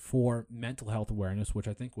advocate for mental health awareness, which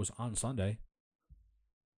I think was on Sunday.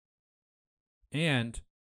 And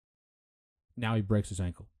now he breaks his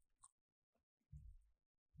ankle.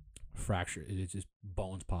 Fracture. It's just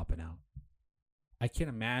bones popping out. I can't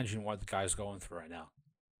imagine what the guy's going through right now.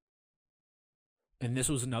 And this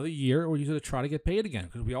was another year where he's going to try to get paid again,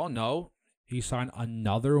 because we all know he signed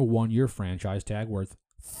another 1-year franchise tag worth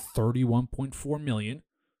 $31.4 million.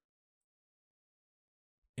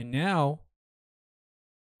 And now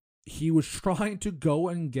he was trying to go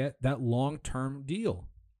and get that long-term deal.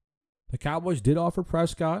 The Cowboys did offer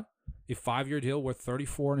Prescott a 5-year deal worth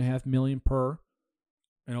 $34.5 million per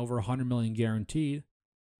and over $100 million guaranteed.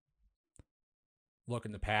 Look,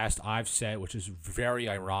 in the past, I've said, which is very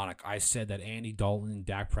ironic, I said that Andy Dalton and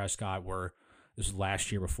Dak Prescott this was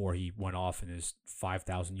last year before he went off in his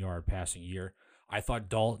 5,000-yard passing year. I thought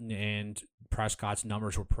Dalton and Prescott's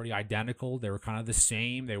numbers were pretty identical. They were kind of the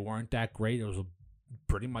same. They weren't that great. It was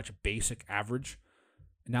pretty much a basic average.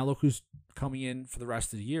 And now look who's coming in for the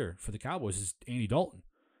rest of the year for the Cowboys is Andy Dalton.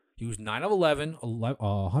 He was 9 of 11,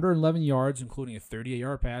 111 yards, including a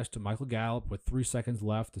 38-yard pass to Michael Gallup with 3 seconds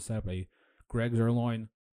left to set up a Greg Zuerlein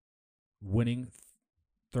winning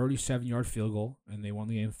 37-yard field goal, and they won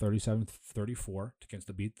the game 37-34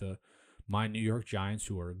 to beat my New York Giants,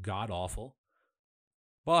 who are god-awful.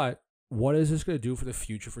 But what is this going to do for the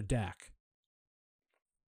future for Dak?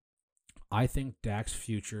 I think Dak's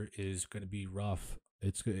future is going to be rough.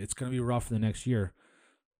 It's going to be rough for the next year.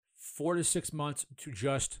 4 to 6 months to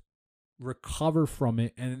just recover from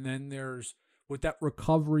it, and then with that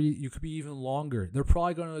recovery, you could be even longer. They're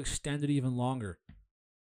probably going to extend it even longer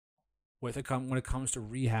when it comes to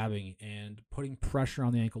rehabbing and putting pressure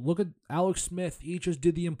on the ankle. Look at Alex Smith. He just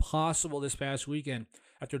did the impossible this past weekend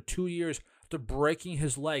after 2 years, after breaking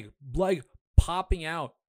his leg popping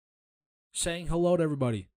out, saying hello to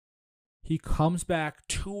everybody. He comes back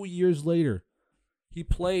 2 years later. He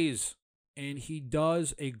plays, and he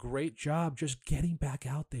does a great job just getting back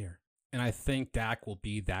out there. And I think Dak will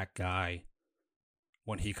be that guy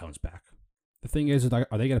when he comes back. The thing is, are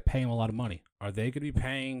they going to pay him a lot of money? Are they going to be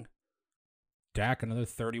paying Dak another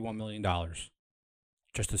 $31 million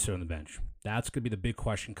just to sit on the bench? That's going to be the big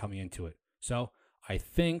question coming into it. So I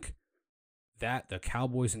think that the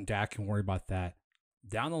Cowboys and Dak can worry about that.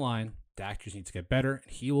 Down the line, Dak just needs to get better,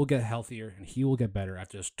 and he will get healthier, and he will get better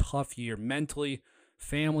after this tough year mentally,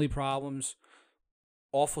 family problems,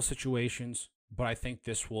 awful situations. But I think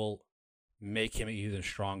this will make him even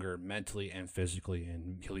stronger mentally and physically,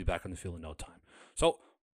 and he'll be back on the field in no time. So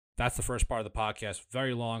that's the first part of the podcast.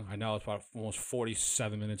 Very long. I know it's about almost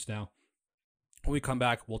 47 minutes now. When we come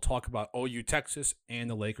back, we'll talk about OU Texas and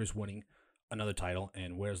the Lakers winning another title,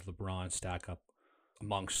 and where's LeBron stack up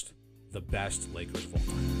amongst the best Lakers of all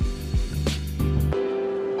time.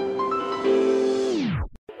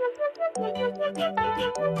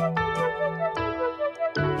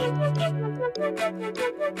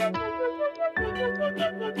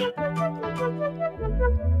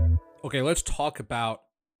 Okay, let's talk about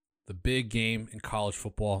the big game in college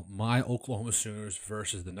football. My Oklahoma Sooners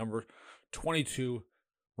versus the number 22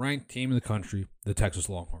 ranked team in the country, the Texas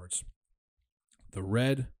Longhorns. The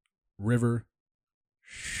Red River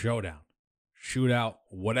Showdown. Shootout,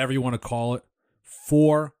 whatever you want to call it.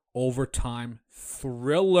 4 overtime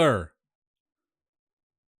thriller.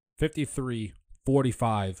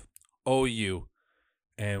 53-45 OU.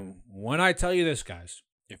 And when I tell you this, guys,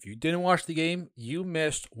 if you didn't watch the game, you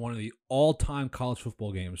missed one of the all-time college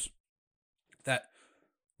football games that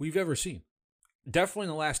we've ever seen. Definitely in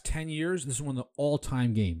the last 10 years, this is one of the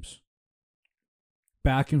all-time games.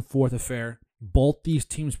 Back and forth affair. Both these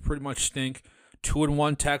teams pretty much stink.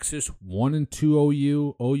 2-1 Texas, 1-2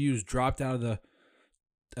 OU. OU's dropped out of the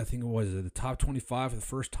top 25 for the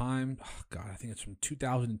first time. Oh, God, I think it's from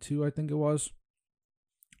 2002, I think it was.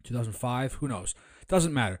 2005, who knows?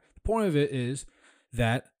 Doesn't matter. The point of it is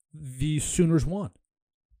that the Sooners won.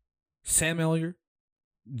 Sam Ellinger,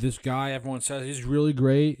 this guy, everyone says he's really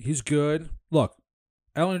great. He's good. Look,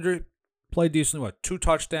 Ellinger played decently. 2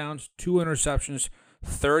 touchdowns, 2 interceptions,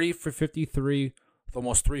 30 for 53 with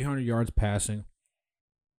almost 300 yards passing.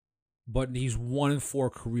 But he's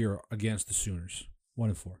 1-4 career against the Sooners.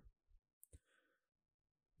 1-4.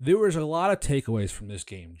 There was a lot of takeaways from this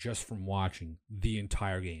game just from watching the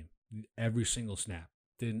entire game, every single snap.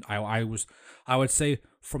 I would say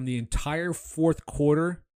from the entire fourth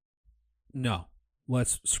quarter, no,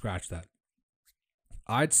 let's scratch that.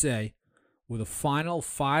 I'd say with the final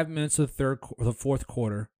 5 minutes of the fourth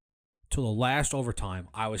quarter till the last overtime,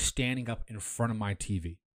 I was standing up in front of my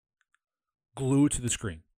TV, glued to the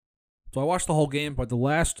screen. So I watched the whole game, but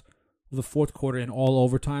the fourth quarter and all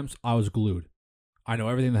overtimes, I was glued. I know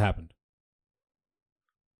everything that happened.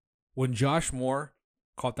 When Josh Moore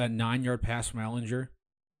caught that 9-yard pass from Ellinger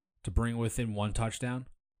to bring within 1 touchdown,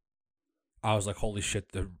 I was like, holy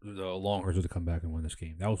shit, the Longhorns would have come back and win this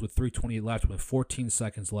game. That was with 3:28 left, with 14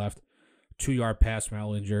 seconds left. 2-yard pass from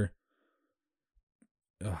Ellinger.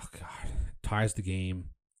 Oh, God. Ties the game.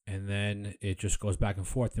 And then it just goes back and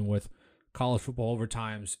forth. And with college football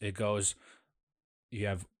overtimes, it goes,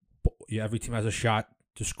 every team has a shot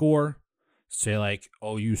to score. Say like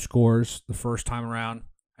OU scores the first time around,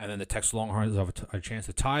 and then the Texas Longhorns have a chance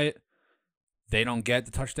to tie it. They don't get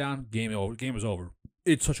the touchdown. Game is over.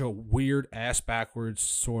 It's such a weird ass backwards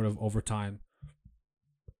sort of overtime.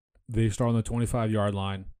 They start on the 25-yard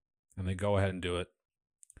line, and they go ahead and do it.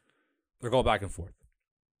 They're going back and forth.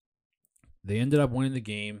 They ended up winning the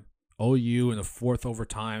game. OU in the fourth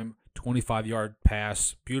overtime, 25-yard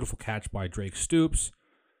pass, beautiful catch by Drake Stoops,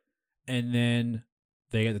 and then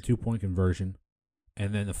they get the 2-point conversion.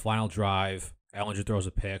 And then the final drive, Ellinger throws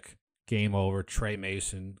a pick. Game over. Trey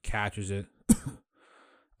Mason catches it.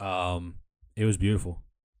 It was beautiful.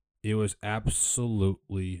 It was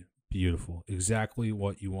absolutely beautiful. Exactly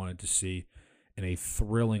what you wanted to see in a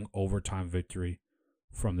thrilling overtime victory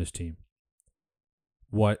from this team.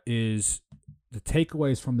 What is the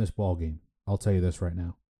takeaways from this ball game? I'll tell you this right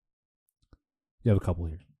now. You have a couple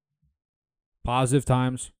here. Positive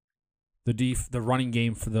times. The running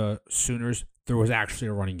game for the Sooners, there was actually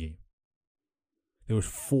a running game. There was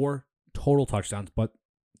 4 total touchdowns, but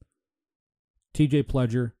TJ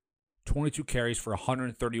Pledger, 22 carries for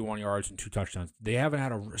 131 yards and 2 touchdowns. They haven't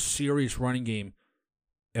had a serious running game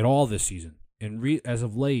at all this season. And as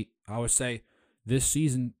of late, I would say this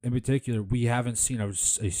season in particular, we haven't seen a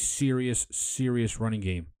serious running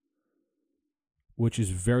game, which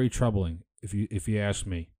is very troubling if you ask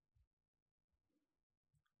me.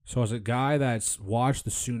 So as a guy that's watched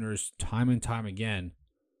the Sooners time and time again,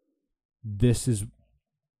 this is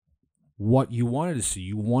what you wanted to see.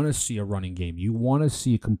 You want to see a running game. You want to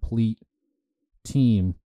see a complete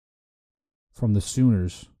team from the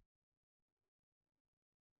Sooners.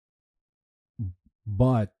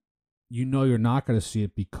 But you know you're not going to see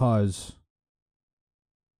it because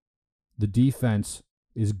the defense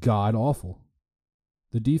is god-awful.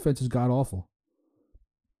 The defense is god-awful.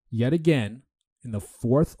 Yet again, in the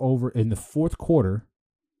fourth quarter,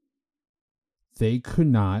 they could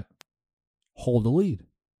not hold a lead.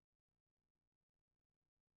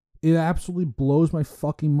 It absolutely blows my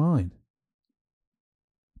fucking mind.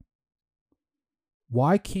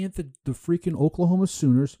 Why can't the freaking Oklahoma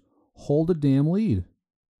Sooners hold a damn lead?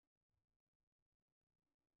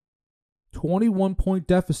 21-point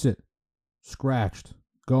deficit. Scratched.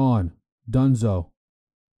 Gone. Dunzo.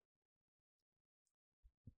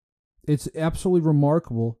 It's absolutely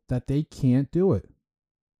remarkable that they can't do it.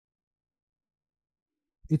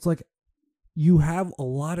 It's like you have a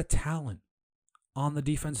lot of talent on the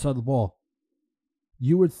defense side of the ball.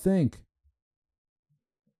 You would think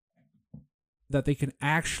that they can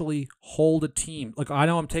actually hold a team. Like, I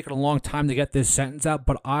know I'm taking a long time to get this sentence out,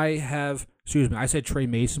 but I said Trey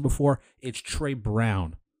Mason before. It's Trey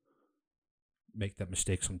Brown. Make that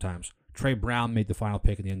mistake sometimes. Trey Brown made the final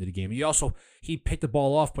pick at the end of the game. He picked the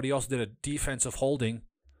ball off, but he also did a defensive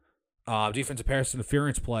pass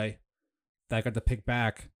interference play that got the pick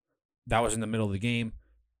back. That was in the middle of the game.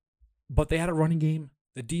 But they had a running game.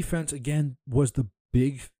 The defense, again, was the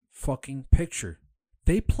big fucking picture.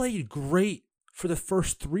 They played great for the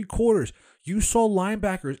first 3 quarters. You saw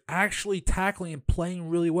linebackers actually tackling and playing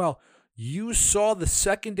really well. You saw the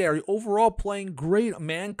secondary overall playing great.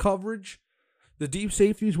 Man coverage. The deep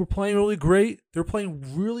safeties were playing really great. They're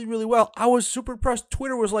playing really, really well. I was super impressed.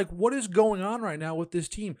 Twitter was like, what is going on right now with this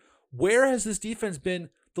team? Where has this defense been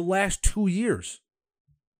the last 2 years?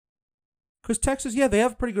 Because Texas, they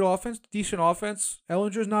have a pretty good offense, decent offense.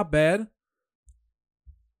 Ellinger's not bad.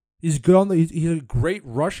 He's good he's a great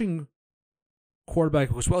rushing quarterback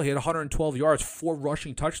as well. He had 112 yards, 4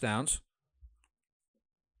 rushing touchdowns.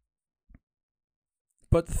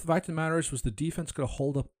 But the fact of the matter is, was the defense going to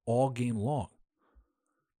hold up all game long?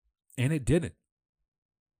 And it didn't.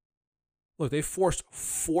 Look, they forced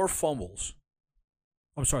 4 fumbles.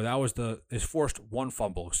 I'm sorry, they forced 1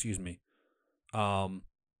 fumble, excuse me. No,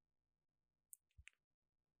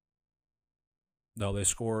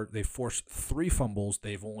 they forced 3 fumbles.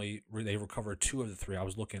 They recovered 2 of the 3. I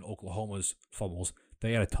was looking at Oklahoma's fumbles.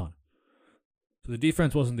 They had a ton. So the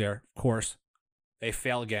defense wasn't there, of course. They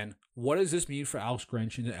fail again. What does this mean for Alex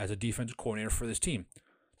Grinch as a defensive coordinator for this team?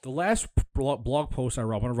 The last blog post I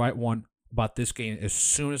wrote, I'm going to write one about this game as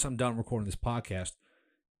soon as I'm done recording this podcast.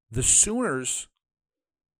 The Sooners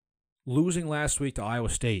losing last week to Iowa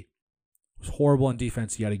State was horrible on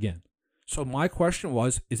defense yet again. So my question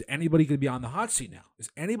was, is anybody going to be on the hot seat now? Is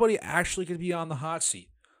anybody actually going to be on the hot seat?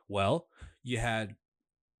 Well, you had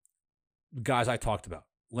the guys I talked about.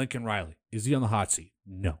 Lincoln Riley. Is he on the hot seat?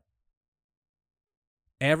 No.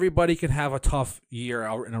 Everybody can have a tough year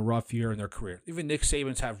or in a rough year in their career. Even Nick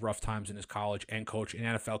Saban's have rough times in his college and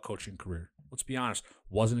NFL coaching career. Let's be honest.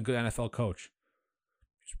 Wasn't a good NFL coach.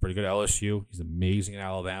 He's pretty good at LSU. He's amazing at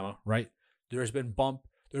Alabama, right? There's been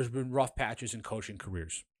rough patches in coaching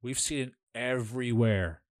careers. We've seen it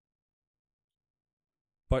everywhere.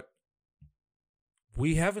 But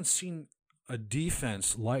we haven't seen a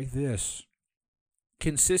defense like this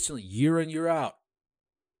consistently year in, year out.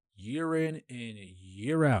 Year in and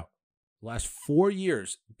year out. Last 4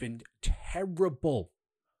 years been terrible.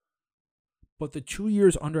 But the 2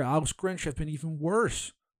 years under Alex Grinch have been even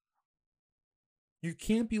worse. You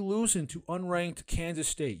can't be losing to unranked Kansas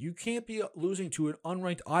State. You can't be losing to an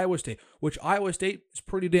unranked Iowa State, which Iowa State is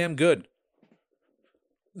pretty damn good.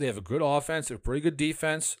 They have a good offense. They have a pretty good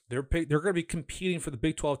defense. They're going to be competing for the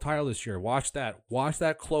Big 12 title this year. Watch that. Watch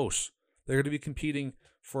that close. They're going to be competing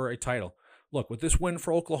for a title. Look, with this win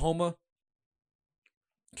for Oklahoma,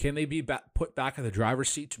 can they be put back in the driver's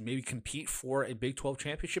seat to maybe compete for a Big 12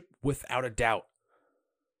 championship? Without a doubt.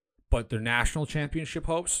 But their national championship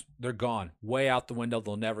hopes, they're gone. Way out the window.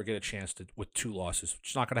 They'll never get a chance with 2 losses.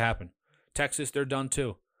 It's not going to happen. Texas, they're done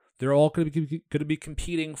too. They're all going to be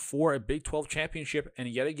competing for a Big 12 championship. And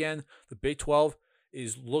yet again, the Big 12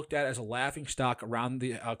 is looked at as a laughingstock around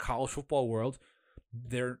the college football world.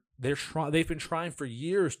 They've been trying for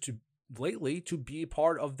years to be a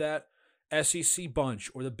part of that SEC bunch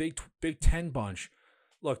or the Big 10 bunch.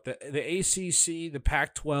 Look, the ACC, the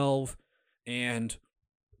Pac-12, and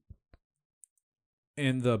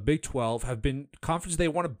the Big 12 have been conferences they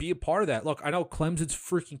want to be a part of that. Look, I know Clemson's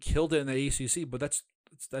freaking killed it in the ACC, but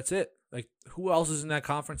that's it. Like, who else is in that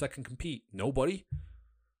conference that can compete? Nobody.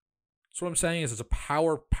 So what I'm saying is it's a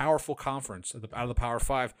powerful conference out of the Power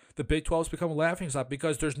 5. The Big 12 has become a laughingstock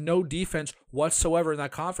because there's no defense whatsoever in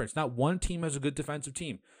that conference. Not one team has a good defensive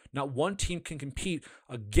team. Not one team can compete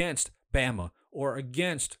against Bama or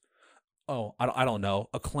against, I don't know,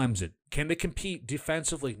 a Clemson. Can they compete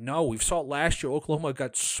defensively? No. We saw it last year. Oklahoma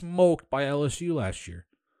got smoked by LSU last year.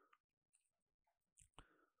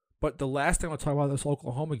 But the last thing I'll talk about this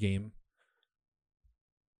Oklahoma game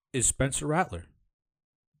is Spencer Rattler.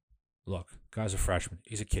 Look, guy's a freshman.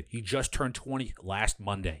 He's a kid. He just turned 20 last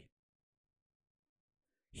Monday.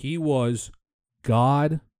 He was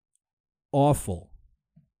god-awful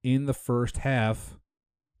in the first half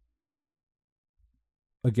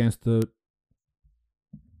against the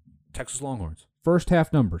Texas Longhorns. First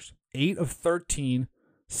half numbers, 8 of 13,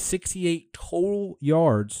 68 total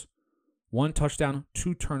yards, 1 touchdown,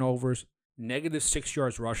 2 turnovers, -6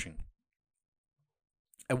 yards rushing.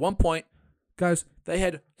 At one point, guys, they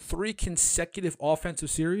had 3 consecutive offensive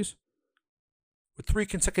series with 3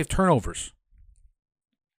 consecutive turnovers.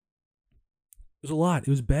 It was a lot. It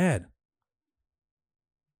was bad.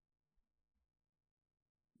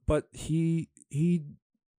 But he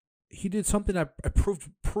did something that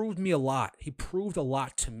proved me a lot. He proved a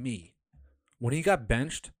lot to me. When he got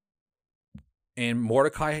benched and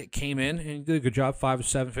Mordecai came in and he did a good job, 5 of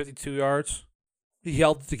 7, 52 yards. He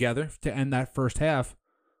held it together to end that first half.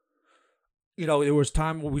 You know, there was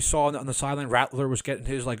time when we saw on the sideline, Rattler was getting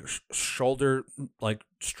his shoulder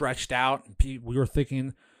stretched out. We were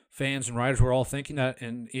thinking, fans and writers were all thinking that,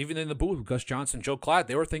 and even in the booth, Gus Johnson, Joe Klatt,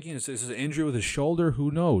 they were thinking, is this an injury with his shoulder?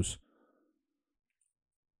 Who knows?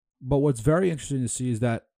 But what's very interesting to see is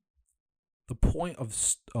that the point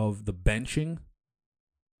of the benching,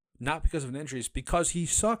 not because of an injury, is because he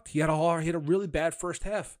sucked. He had a really bad first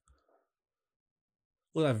half.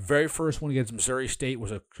 Well, that very first one against Missouri State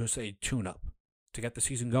was just a tune-up to get the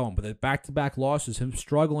season going. But the back-to-back losses, him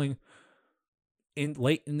struggling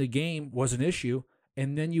late in the game was an issue.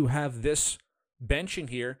 And then you have this benching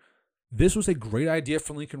here. This was a great idea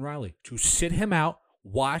for Lincoln Riley to sit him out,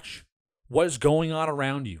 watch what is going on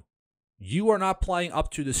around you. You are not playing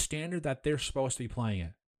up to the standard that they're supposed to be playing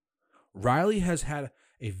at. Riley has had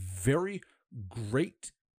a very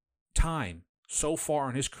great time so far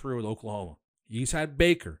in his career with Oklahoma. He's had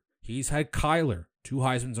Baker. He's had Kyler, 2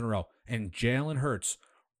 Heismans in a row, and Jalen Hurts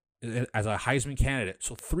as a Heisman candidate.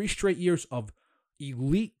 So 3 straight years of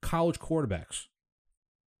elite college quarterbacks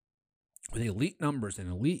with elite numbers and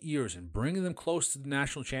elite years and bringing them close to the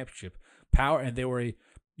national championship power. And they were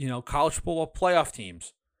college football playoff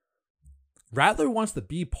teams. Rattler wants to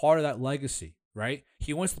be part of that legacy, right?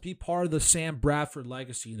 He wants to be part of the Sam Bradford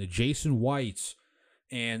legacy and the Jason Whites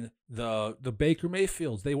and the Baker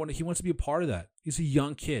Mayfields. He wants to be a part of that. He's a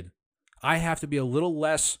young kid. I have to be a little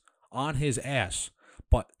less on his ass.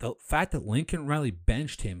 But the fact that Lincoln Riley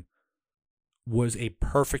benched him was a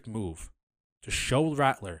perfect move to show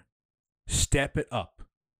Rattler, step it up.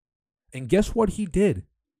 And guess what he did?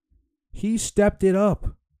 He stepped it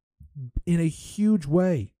up in a huge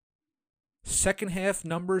way. Second half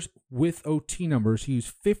numbers with OT numbers, he was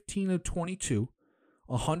 15 of 22,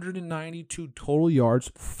 192 total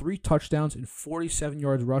yards, 3 touchdowns, and 47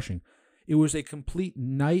 yards rushing. It was a complete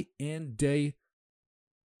night and day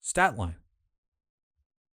stat line.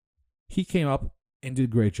 He came up and did a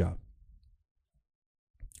great job.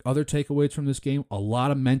 Other takeaways from this game, a lot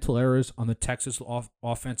of mental errors on the Texas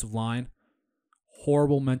offensive line.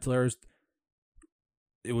 Horrible mental errors.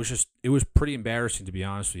 It was pretty embarrassing, to be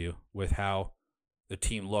honest with you, with how the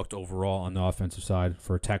team looked overall on the offensive side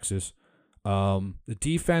for Texas. The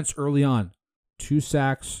defense early on, 2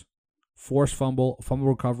 sacks, forced fumble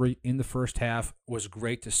recovery in the first half was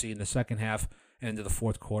great to see. In the second half and into the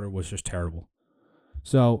fourth quarter was just terrible.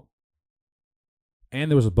 So, and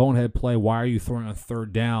there was a bonehead play. Why are you throwing on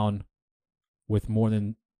third down with more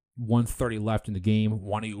than 1:30 left in the game?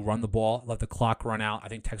 Why don't you run the ball, let the clock run out? I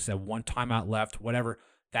think Texas had one timeout left, whatever.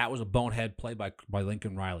 That was a bonehead play by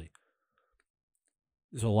Lincoln Riley.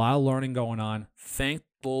 There's a lot of learning going on. Thank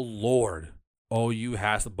the Lord OU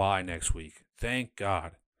has the bye next week. Thank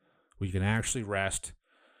God. We can actually rest.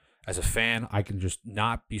 As a fan, I can just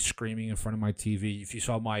not be screaming in front of my TV. If you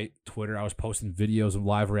saw my Twitter, I was posting videos of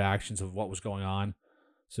live reactions of what was going on.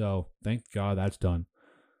 So thank God that's done.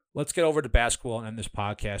 Let's get over to basketball and end this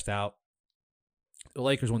podcast out. The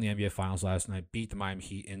Lakers won the NBA Finals last night, beat the Miami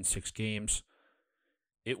Heat in 6 games.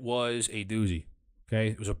 It was a doozy, okay?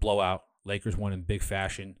 It was a blowout. Lakers won in big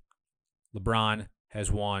fashion. LeBron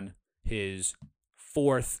has won his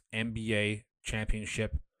 4th NBA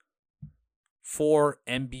championship, 4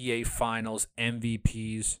 NBA Finals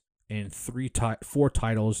MVPs, and 4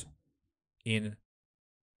 titles in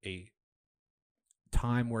a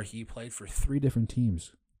time where he played for 3 different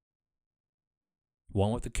teams.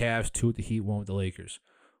 1 with the Cavs, 2 with the Heat, 1 with the Lakers.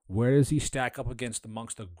 Where does he stack up against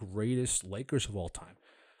amongst the greatest Lakers of all time?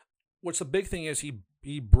 What's the big thing is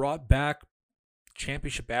he brought back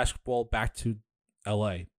championship basketball back to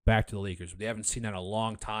LA, back to the Lakers. They haven't seen that in a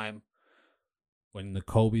long time. When the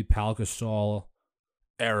Kobe, Pau Gasol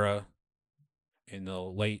era in the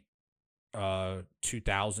late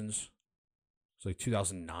 2000s, it's like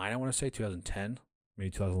 2009, I want to say, 2010, maybe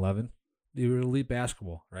 2011. They were elite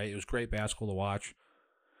basketball, right? It was great basketball to watch.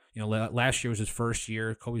 You know, last year was his first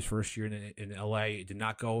year, Kobe's first year in LA. It did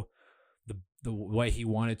not go the way he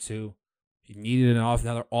wanted to. He needed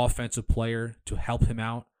another offensive player to help him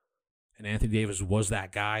out, and Anthony Davis was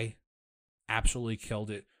that guy. Absolutely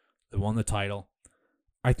killed it. They won the title.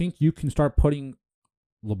 I think you can start putting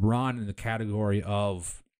LeBron in the category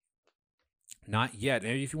of not yet.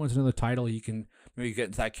 Maybe if he wins another title, he can maybe get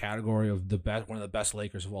into that category of one of the best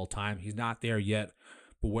Lakers of all time. He's not there yet,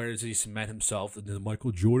 but where does he cement himself? The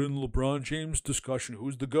Michael Jordan, LeBron James discussion.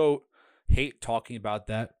 Who's the GOAT? Hate talking about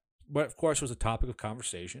that. But, of course, it was a topic of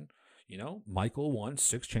conversation. You know, Michael won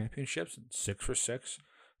 6 championships, 6 for 6.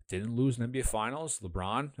 Didn't lose in NBA Finals.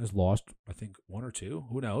 LeBron has lost, I think, 1 or 2.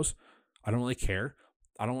 Who knows? I don't really care.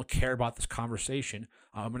 I don't care about this conversation.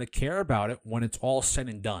 I'm going to care about it when it's all said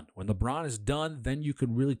and done. When LeBron is done, then you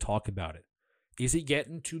can really talk about it. Is he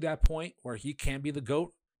getting to that point where he can be the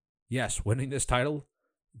GOAT? Yes, winning this title,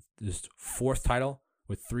 this 4th title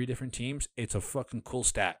with 3 different teams, it's a fucking cool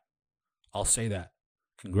stat. I'll say that.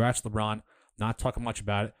 Congrats, LeBron. Not talking much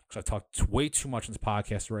about it because I've talked way too much in this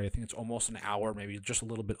podcast already. I think it's almost an hour, maybe just a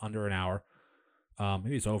little bit under an hour.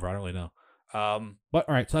 Maybe it's over. I don't really know. But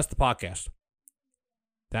all right, so that's the podcast.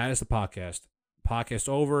 That is the podcast. Podcast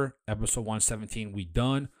over. Episode 117. We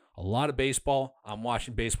done. A lot of baseball. I'm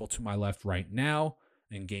watching baseball to my left right now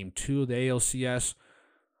in Game 2 of the ALCS.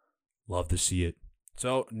 Love to see it.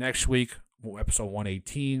 So next week, episode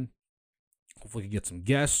 118. Hopefully we can get some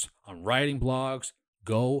guests on writing blogs.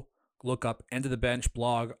 Go look up End of the Bench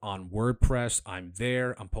blog on WordPress. I'm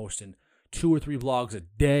there. I'm posting 2 or 3 blogs a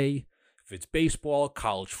day. If it's baseball,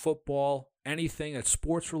 college football, anything that's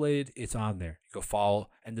sports related, it's on there. You go follow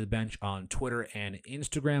End of the Bench on Twitter and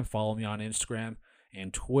Instagram. Follow me on Instagram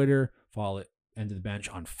and Twitter. Follow it End of the Bench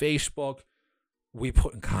on Facebook. We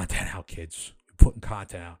putting content out, kids. We're putting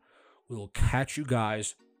content out. We will catch you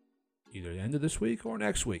guys either the end of this week or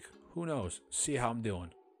next week. Who knows? See how I'm doing.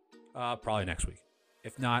 Probably next week.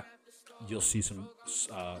 If not, you'll see some,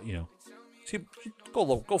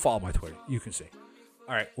 go follow my Twitter. You can see.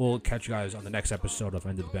 All right, we'll catch you guys on the next episode of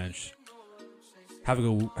End of the Bench. Have a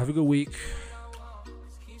good week.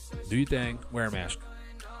 Do your thing. Wear a mask.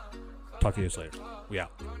 Talk to you guys later. We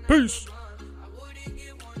out. Peace.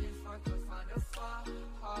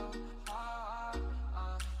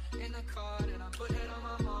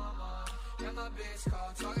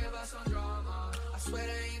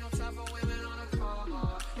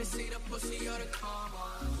 See the pussy or the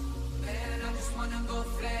karma. Man, I just wanna go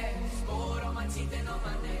flex. Gold on my teeth and on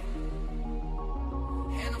my neck.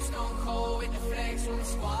 And I'm stone cold with the flex on the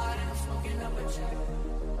squad and I'm smoking up a check.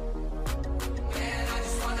 Man, I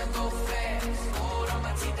just wanna go flex. Gold on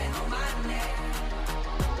my teeth and on my neck.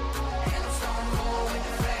 And I'm stone cold with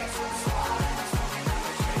the flex on the squad and I'm smoking up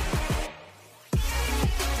a check.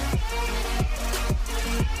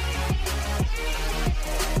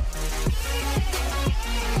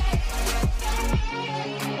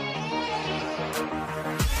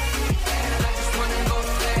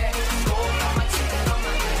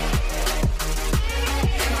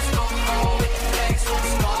 Let's go.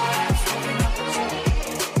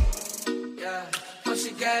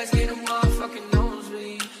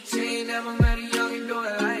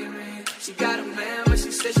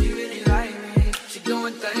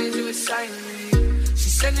 exciting me.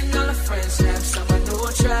 She's sending all her friends snaps on my new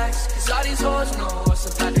tracks, cause all these hoes know what's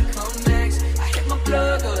about to come next. I hit my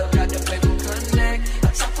plug up, got the paper connect.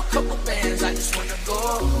 I drop a couple bands, I just wanna go.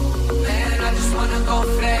 Man, I just wanna go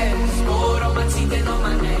flex.